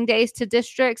learning days to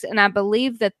districts. And I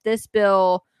believe that this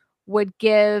bill would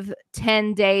give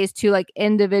 10 days to like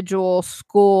individual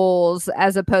schools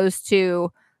as opposed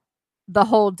to the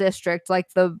whole district,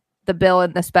 like the bill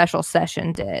in the special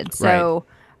session did. So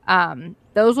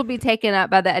Those will be taken up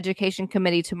by the Education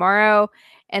Committee tomorrow.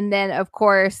 And then, of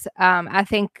course, I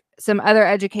think some other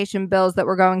education bills that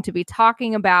we're going to be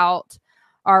talking about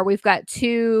are, we've got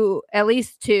at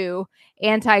least two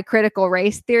anti-critical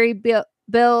race theory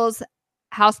bills,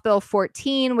 House Bill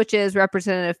 14, which is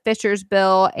Representative Fisher's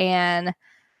bill, and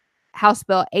House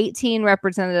Bill 18,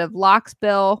 Representative Locke's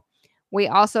bill. We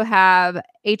also have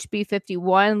HB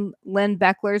 51, Lynn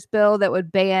Beckler's bill, that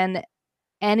would ban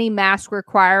any mask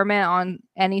requirement on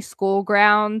any school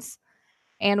grounds.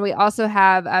 And we also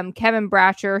have Kevin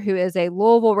Bratcher, who is a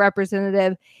Louisville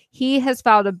representative. He has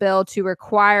filed a bill to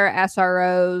require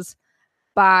SROs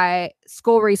by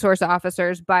school resource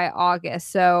officers by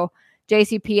August. So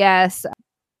JCPS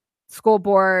school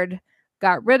board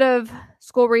got rid of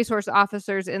school resource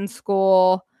officers in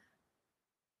school,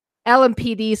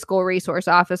 LMPD school resource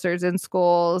officers in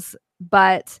schools.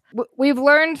 But we've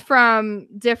learned from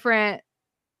different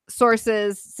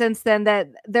sources since then that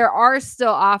there are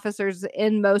still officers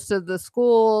in most of the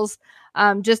schools,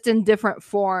 just in different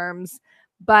forms.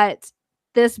 But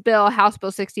this bill, House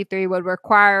Bill 63, would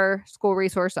require school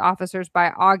resource officers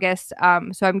by August.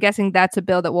 So I'm guessing that's a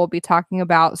bill that we'll be talking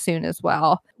about soon as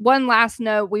well. One last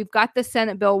note, we've got the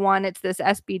Senate Bill 1. It's this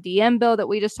SBDM bill that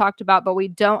we just talked about, but we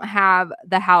don't have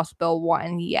the House Bill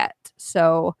 1 yet.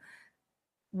 So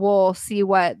we'll see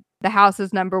what the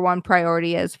House's number one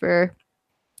priority is for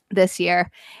this year.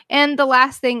 And the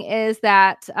last thing is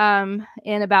that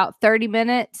in about 30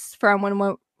 minutes from when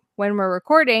we're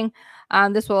recording,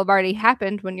 this will have already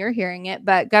happened when you're hearing it,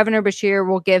 but Governor Beshear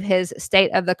will give his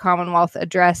State of the Commonwealth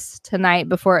address tonight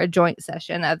before a joint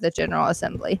session of the General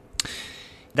Assembly.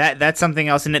 That's something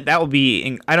else, and that will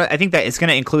be. I think that it's going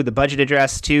to include the budget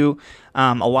address too.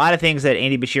 A lot of things that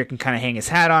Andy Beshear can kind of hang his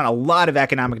hat on. A lot of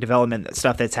economic development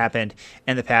stuff that's happened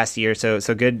in the past year. So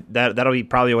good. That'll be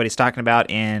probably what he's talking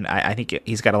about, and I think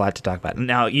he's got a lot to talk about.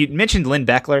 Now, you mentioned Lynn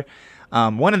Beckler.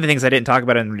 One of the things I didn't talk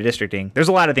about in redistricting. There's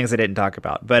a lot of things I didn't talk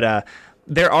about, but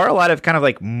there are a lot of kind of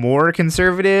like more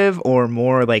conservative or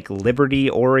more like liberty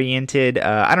oriented.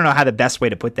 I don't know how the best way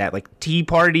to put that, like Tea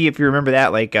Party, if you remember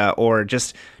that, like, or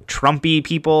just Trumpy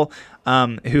people,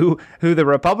 who the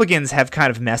Republicans have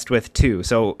kind of messed with too.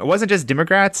 So it wasn't just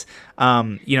Democrats.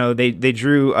 They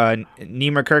drew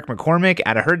Nima Kirk McCormick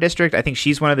out of her district. I think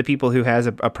she's one of the people who has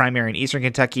a primary in Eastern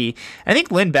Kentucky. I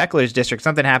think Lynn Beckler's district,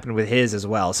 something happened with his as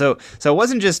well. So it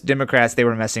wasn't just Democrats they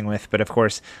were messing with, but of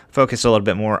course focused a little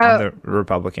bit more on the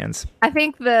Republicans. I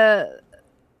think the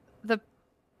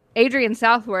Adrian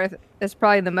Southworth is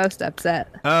probably the most upset.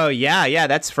 Oh, yeah,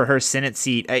 that's for her Senate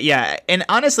seat. Yeah, and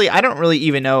honestly, I don't really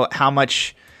even know how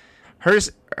much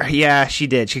hers... Yeah, she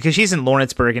did, because she's in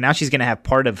Lawrenceburg, and now she's going to have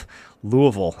part of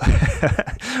Louisville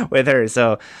with her.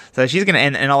 So she's going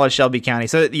to... and all of Shelby County.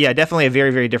 So, yeah, definitely a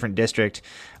very, very different district.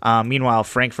 Meanwhile,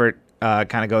 Frankfort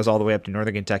kind of goes all the way up to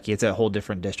Northern Kentucky. It's a whole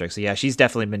different district. So, yeah, she's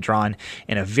definitely been drawn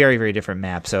in a very, very different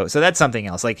map. So that's something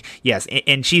else. Like, yes,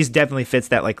 and she's definitely fits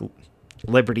that, like...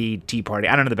 Liberty, Tea Party.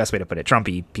 I don't know the best way to put it.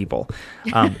 Trumpy people.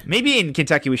 Maybe in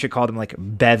Kentucky we should call them like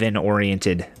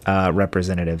Bevin-oriented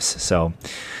representatives. So,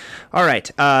 all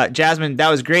right, Jasmine, that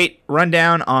was great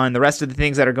rundown on the rest of the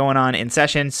things that are going on in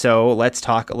session. So let's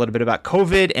talk a little bit about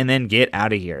COVID and then get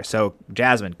out of here. So,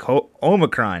 Jasmine,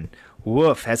 Omicron,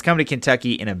 woof, has come to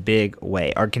Kentucky in a big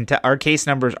way. Our case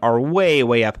numbers are way,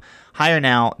 way up, higher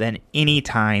now than any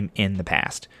time in the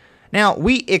past. Now,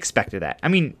 we expected that. I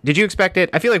mean, did you expect it?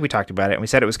 I feel like we talked about it, and we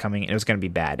said it was coming, and it was going to be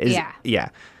bad. Yeah.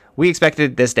 We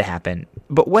expected this to happen.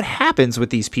 But what happens with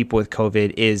these people with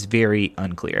COVID is very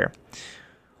unclear.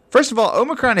 First of all,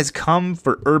 Omicron has come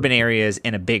for urban areas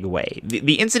in a big way.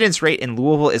 The incidence rate in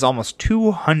Louisville is almost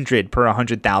 200 per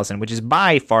 100,000, which is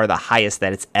by far the highest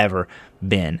that it's ever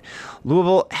been.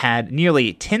 Louisville had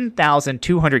nearly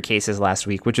 10,200 cases last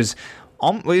week, which is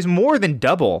more than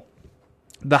double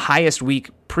the highest week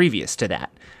previous to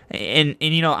that. And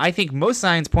I think most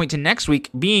signs point to next week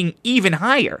being even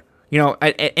higher,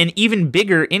 an even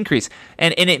bigger increase.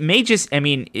 And it may just,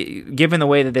 given the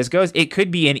way that this goes, it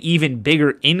could be an even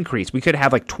bigger increase. We could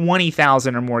have like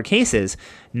 20,000 or more cases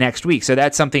next week. So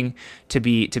that's something to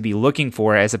be looking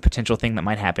for as a potential thing that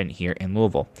might happen here in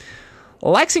Louisville.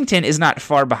 Lexington is not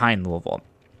far behind Louisville.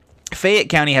 Fayette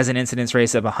County has an incidence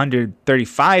rate of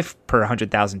 135 per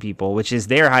 100,000 people, which is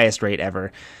their highest rate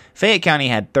ever. Fayette County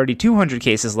had 3,200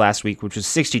 cases last week, which was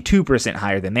 62%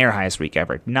 higher than their highest week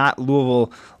ever. Not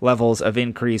Louisville levels of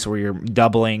increase where you're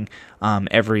doubling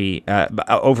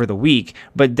over the week,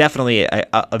 but definitely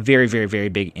a very, very, very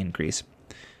big increase.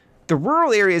 The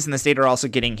rural areas in the state are also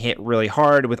getting hit really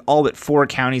hard, with all but 4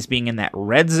 counties being in that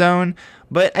red zone.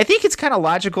 But I think it's kind of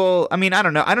logical. I mean, I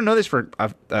don't know this for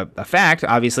a fact,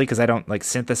 obviously, because I don't like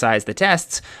synthesize the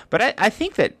tests. But I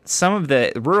think that some of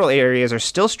the rural areas are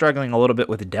still struggling a little bit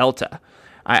with Delta.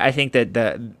 I think that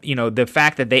the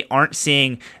fact that they aren't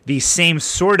seeing the same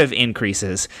sort of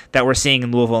increases that we're seeing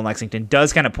in Louisville and Lexington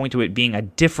does kind of point to it being a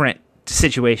different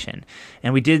situation.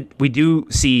 And we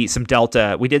did see some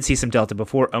Delta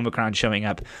before Omicron showing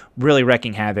up, really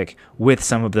wreaking havoc with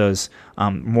some of those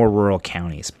more rural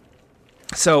counties.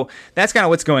 So that's kind of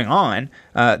what's going on.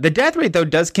 The death rate, though,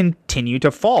 does continue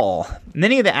to fall.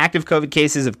 Many of the active COVID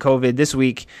cases of COVID this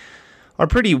week are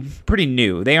pretty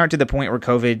new. They aren't to the point where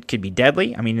COVID could be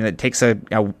deadly. I mean, it takes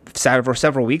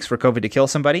several weeks for COVID to kill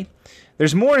somebody.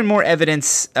 There's more and more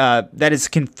evidence that is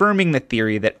confirming the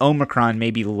theory that Omicron may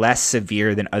be less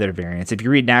severe than other variants. If you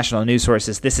read national news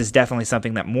sources, this is definitely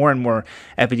something that more and more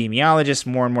epidemiologists,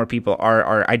 more and more people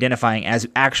are identifying as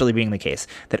actually being the case,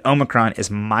 that Omicron is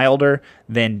milder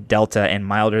than Delta and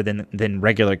milder than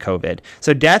regular COVID.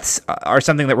 So deaths are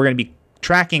something that we're going to be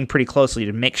tracking pretty closely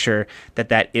to make sure that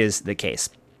that is the case.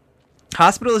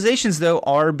 Hospitalizations, though,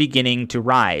 are beginning to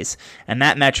rise, and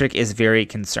that metric is very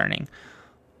concerning.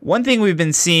 One thing we've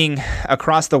been seeing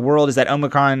across the world is that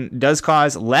Omicron does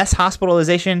cause less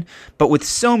hospitalization, but with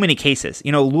so many cases,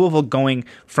 Louisville going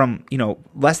from,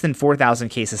 less than 4,000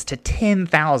 cases to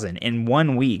 10,000 in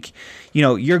 1 week,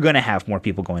 you're going to have more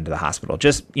people going to the hospital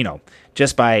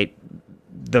just by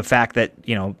the fact that,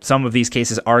 some of these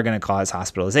cases are going to cause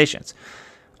hospitalizations.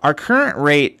 Our current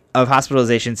rate of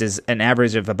hospitalizations is an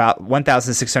average of about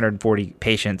 1,640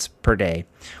 patients per day,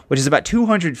 which is about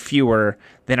 200 fewer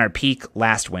than our peak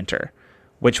last winter,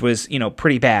 which was,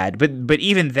 pretty bad. But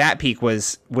even that peak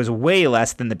was way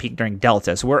less than the peak during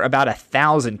Delta. So we're about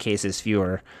 1,000 cases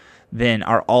fewer than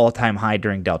our all-time high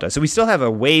during Delta. So we still have a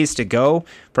ways to go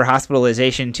for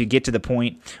hospitalization to get to the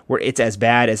point where it's as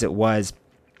bad as it was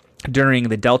during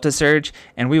the Delta surge,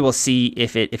 and we will see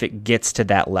if it gets to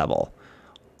that level.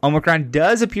 Omicron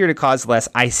does appear to cause less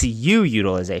ICU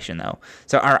utilization, though.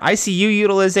 So our ICU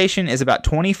utilization is about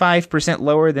 25%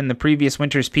 lower than the previous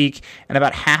winter's peak and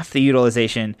about half the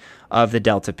utilization of the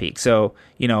Delta peak. So,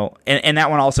 and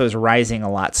that one also is rising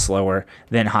a lot slower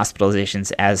than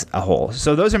hospitalizations as a whole.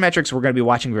 So those are metrics we're going to be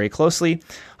watching very closely.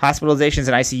 Hospitalizations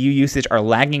and ICU usage are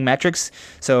lagging metrics,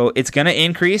 so it's going to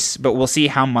increase, but we'll see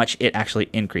how much it actually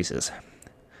increases.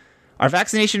 Our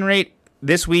vaccination rate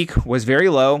this week was very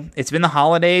low. It's been the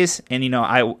holidays, and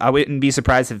I wouldn't be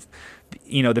surprised if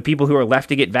the people who are left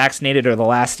to get vaccinated are the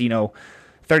last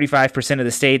 35% of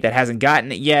the state that hasn't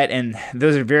gotten it yet, and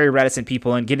those are very reticent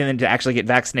people, and getting them to actually get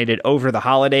vaccinated over the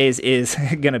holidays is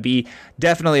going to be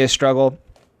definitely a struggle.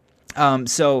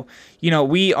 So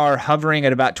we are hovering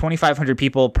at about 2,500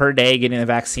 people per day getting the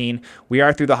vaccine. We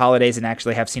are through the holidays and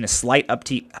actually have seen a slight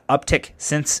uptick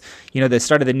since, the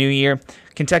start of the new year.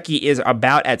 Kentucky is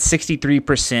about at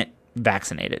 63%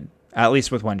 vaccinated, at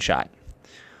least with one shot.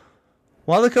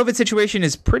 While the COVID situation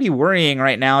is pretty worrying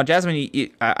right now, Jasmine,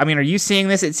 are you seeing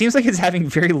this? It seems like it's having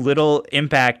very little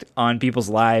impact on people's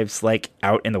lives, like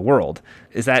out in the world.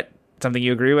 Is that something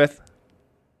you agree with?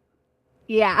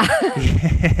 Yeah.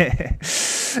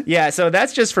 Yeah, so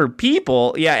that's just for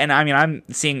people. Yeah, and I'm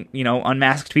seeing,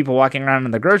 unmasked people walking around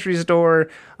in the grocery store,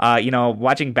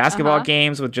 watching basketball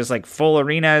games with just like full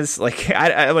arenas. Like,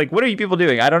 I what are you people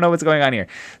doing? I don't know what's going on here.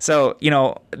 So,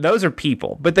 those are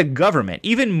people. But the government,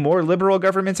 even more liberal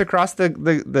governments across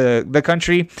the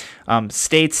country,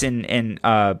 states and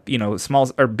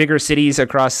small or bigger cities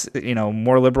across,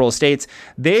 more liberal states,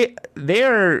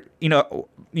 they're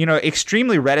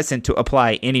extremely reticent to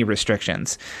apply any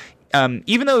restrictions.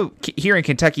 Even though here in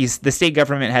Kentucky, the state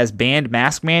government has banned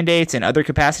mask mandates and other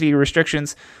capacity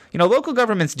restrictions, local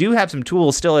governments do have some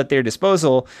tools still at their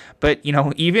disposal. But,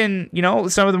 even,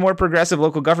 some of the more progressive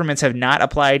local governments have not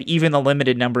applied even the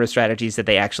limited number of strategies that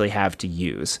they actually have to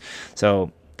use.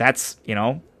 So that's,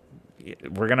 we're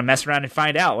going to mess around and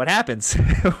find out what happens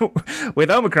with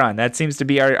Omicron. That seems to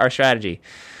be our strategy.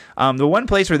 The one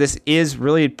place where this is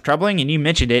really troubling, and you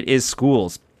mentioned it, is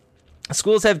schools.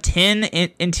 Schools have 10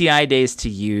 NTI days to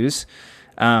use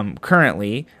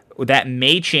currently. That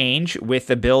may change with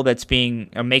the bill that's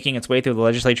making its way through the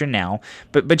legislature now.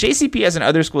 But JCPS and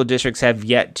other school districts have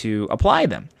yet to apply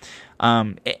them.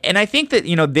 And I think that,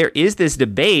 there is this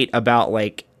debate about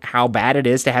how bad it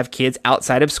is to have kids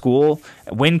outside of school.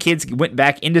 When kids went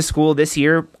back into school this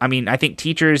year, I think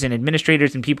teachers and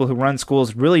administrators and people who run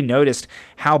schools really noticed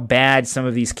how bad some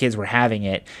of these kids were having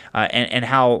it, and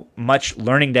how much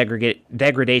learning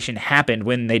degradation happened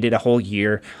when they did a whole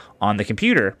year on the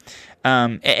computer.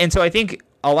 And so I think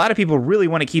a lot of people really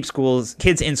want to keep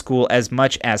kids in school as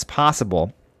much as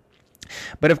possible.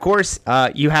 But of course,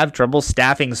 you have trouble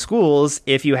staffing schools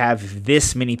if you have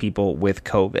this many people with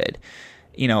COVID.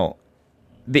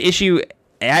 The issue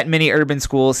at many urban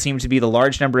schools seems to be the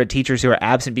large number of teachers who are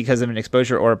absent because of an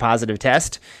exposure or a positive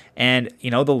test, and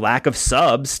the lack of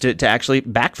subs to actually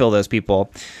backfill those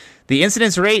people. The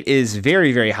incidence rate is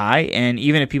very, very high, and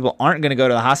even if people aren't going to go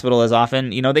to the hospital as often,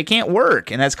 they can't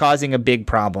work, and that's causing a big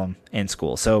problem in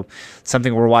school. So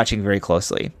something we're watching very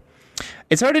closely.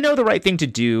 It's hard to know the right thing to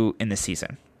do in this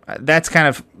season. That's kind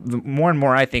of the more and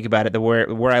more I think about it,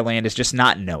 where I land is just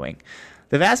not knowing.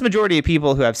 The vast majority of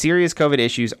people who have serious COVID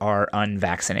issues are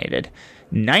unvaccinated.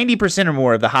 90% or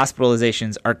more of the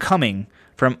hospitalizations are coming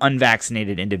from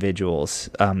unvaccinated individuals.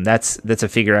 That's a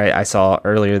figure I saw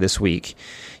earlier this week.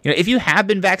 If you have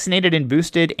been vaccinated and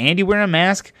boosted and you wear a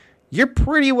mask, you're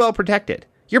pretty well protected.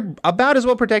 You're about as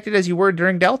well protected as you were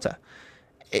during Delta.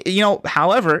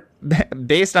 However,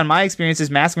 based on my experiences,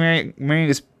 mask wearing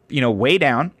is, way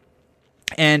down.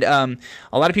 And a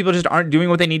lot of people just aren't doing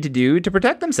what they need to do to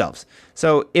protect themselves.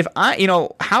 So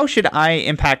how should I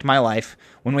impact my life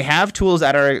when we have tools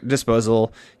at our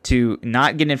disposal to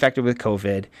not get infected with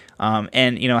COVID?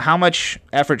 And how much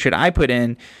effort should I put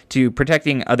in to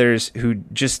protecting others who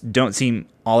just don't seem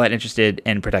all that interested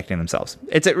in protecting themselves?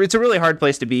 It's a really hard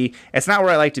place to be. It's not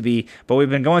where I like to be, but we've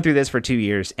been going through this for 2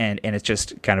 years, and it's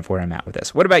just kind of where I'm at with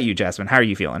this. What about you, Jasmine? How are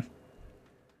you feeling?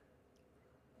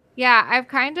 Yeah, I've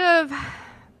kind of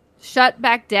shut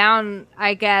back down,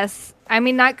 I guess. I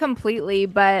mean, not completely,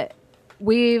 but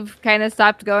we've kind of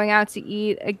stopped going out to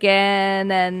eat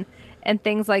again and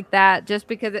things like that, just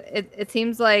because it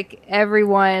seems like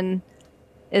everyone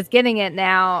is getting it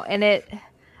now, and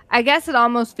I guess it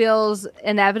almost feels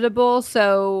inevitable.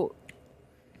 So,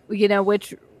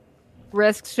 which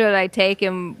risks should I take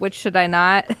and which should I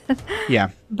not? Yeah.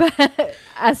 But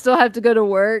I still have to go to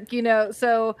work,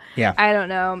 so yeah. I don't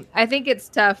know. I think it's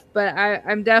tough, but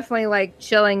I'm definitely like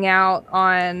chilling out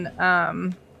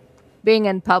on being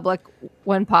in public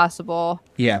when possible.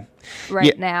 Yeah.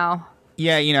 Now.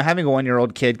 Yeah, having a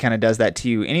 1-year-old kid kind of does that to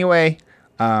you anyway.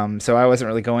 So I wasn't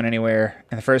really going anywhere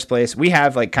in the first place. We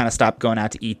have kind of stopped going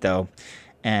out to eat though.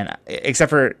 And except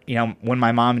for, when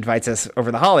my mom invites us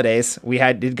over the holidays, we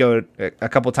did go a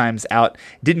couple times out,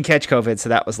 didn't catch COVID. So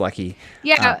that was lucky.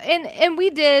 Yeah. And we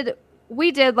did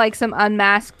like some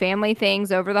unmasked family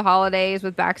things over the holidays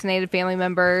with vaccinated family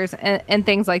members and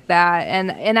things like that.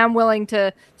 And I'm willing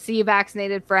to see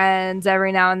vaccinated friends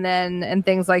every now and then and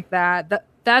things like that.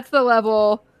 That's the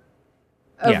level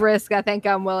of risk I think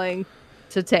I'm willing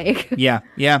to take. Yeah.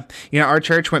 Our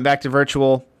church went back to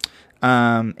virtual.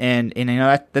 And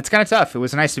that's kind of tough. It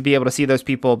was nice to be able to see those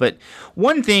people. But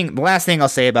the last thing I'll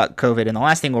say about COVID, and the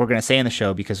last thing we're going to say in the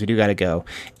show, because we do got to go,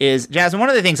 is, Jasmine, one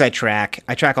of the things I track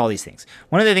all these things.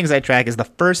 One of the things I track is the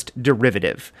first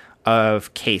derivative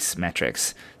of case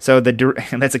metrics. So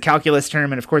that's a calculus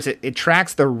term, and of course it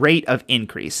tracks the rate of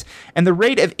increase. And the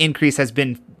rate of increase has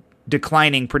been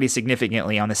declining pretty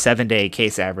significantly on the 7-day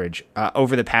case average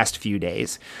over the past few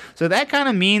days. So that kind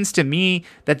of means to me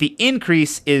that the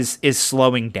increase is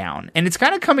slowing down, and it's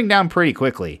kind of coming down pretty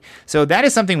quickly. So that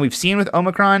is something we've seen with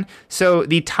Omicron. So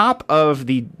the top of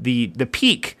the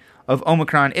peak of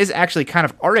Omicron is actually kind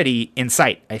of already in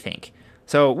sight, I think.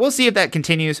 So we'll see if that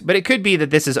continues, but it could be that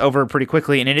this is over pretty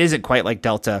quickly, and it isn't quite like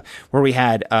Delta, where we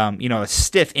had a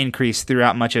stiff increase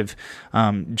throughout much of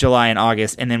July and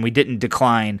August, and then we didn't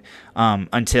decline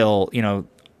until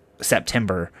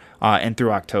September and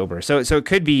through October. So it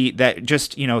could be that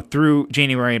just through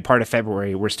January and part of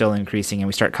February we're still increasing, and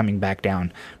we start coming back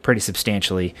down pretty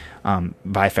substantially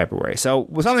by February. So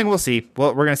something we'll see. Well,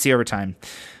 we're going to see over time,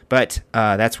 but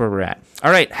that's where we're at.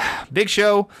 All right, big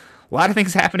show. A lot of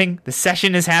things happening. The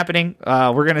session is happening.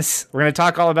 We're gonna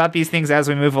talk all about these things as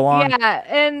we move along. Yeah,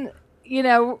 and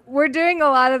we're doing a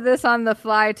lot of this on the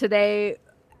fly today.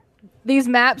 These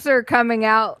maps are coming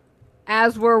out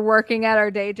as we're working at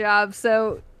our day jobs,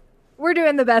 so we're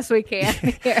doing the best we can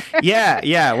here.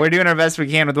 yeah, we're doing our best we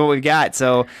can with what we've got.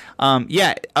 So,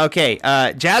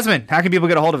 okay. Jasmine, how can people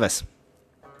get a hold of us?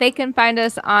 They can find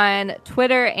us on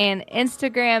Twitter and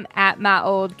Instagram at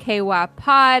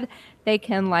MyOldKYPod. They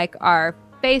can like our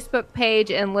Facebook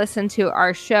page and listen to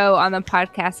our show on the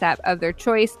podcast app of their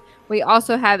choice. We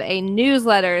also have a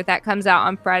newsletter that comes out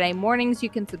on Friday mornings. You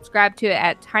can subscribe to it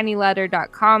at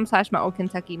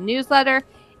tinyletter.com/myoldkentuckynewsletter.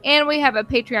 And we have a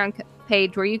Patreon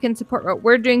page where you can support what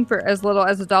we're doing for as little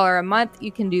as $1 a month.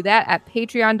 You can do that at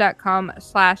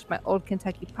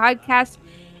patreon.com/myoldkentuckypodcast.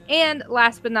 And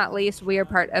last but not least, we are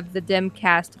part of the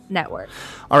Dimcast Network.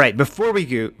 All right, before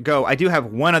we go, I do have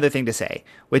one other thing to say,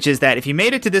 which is that if you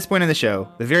made it to this point in the show,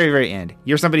 the very, very end,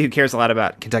 you're somebody who cares a lot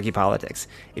about Kentucky politics.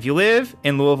 If you live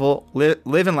in Louisville,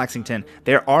 live in Lexington,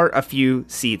 there are a few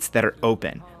seats that are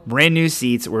open. Brand new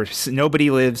seats where nobody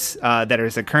lives that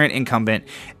is a current incumbent.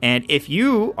 And if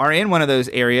you are in one of those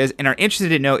areas and are interested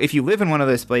to know if you live in one of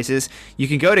those places, you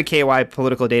can go to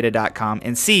kypoliticaldata.com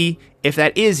and see if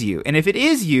that is you. And if it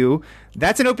is you,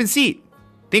 that's an open seat.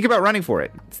 Think about running for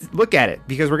it. Look at it,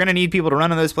 because we're going to need people to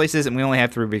run in those places, and we only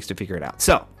have 3 weeks to figure it out.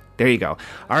 So there you go.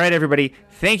 All right, everybody.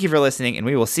 Thank you for listening, and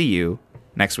we will see you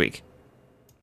next week.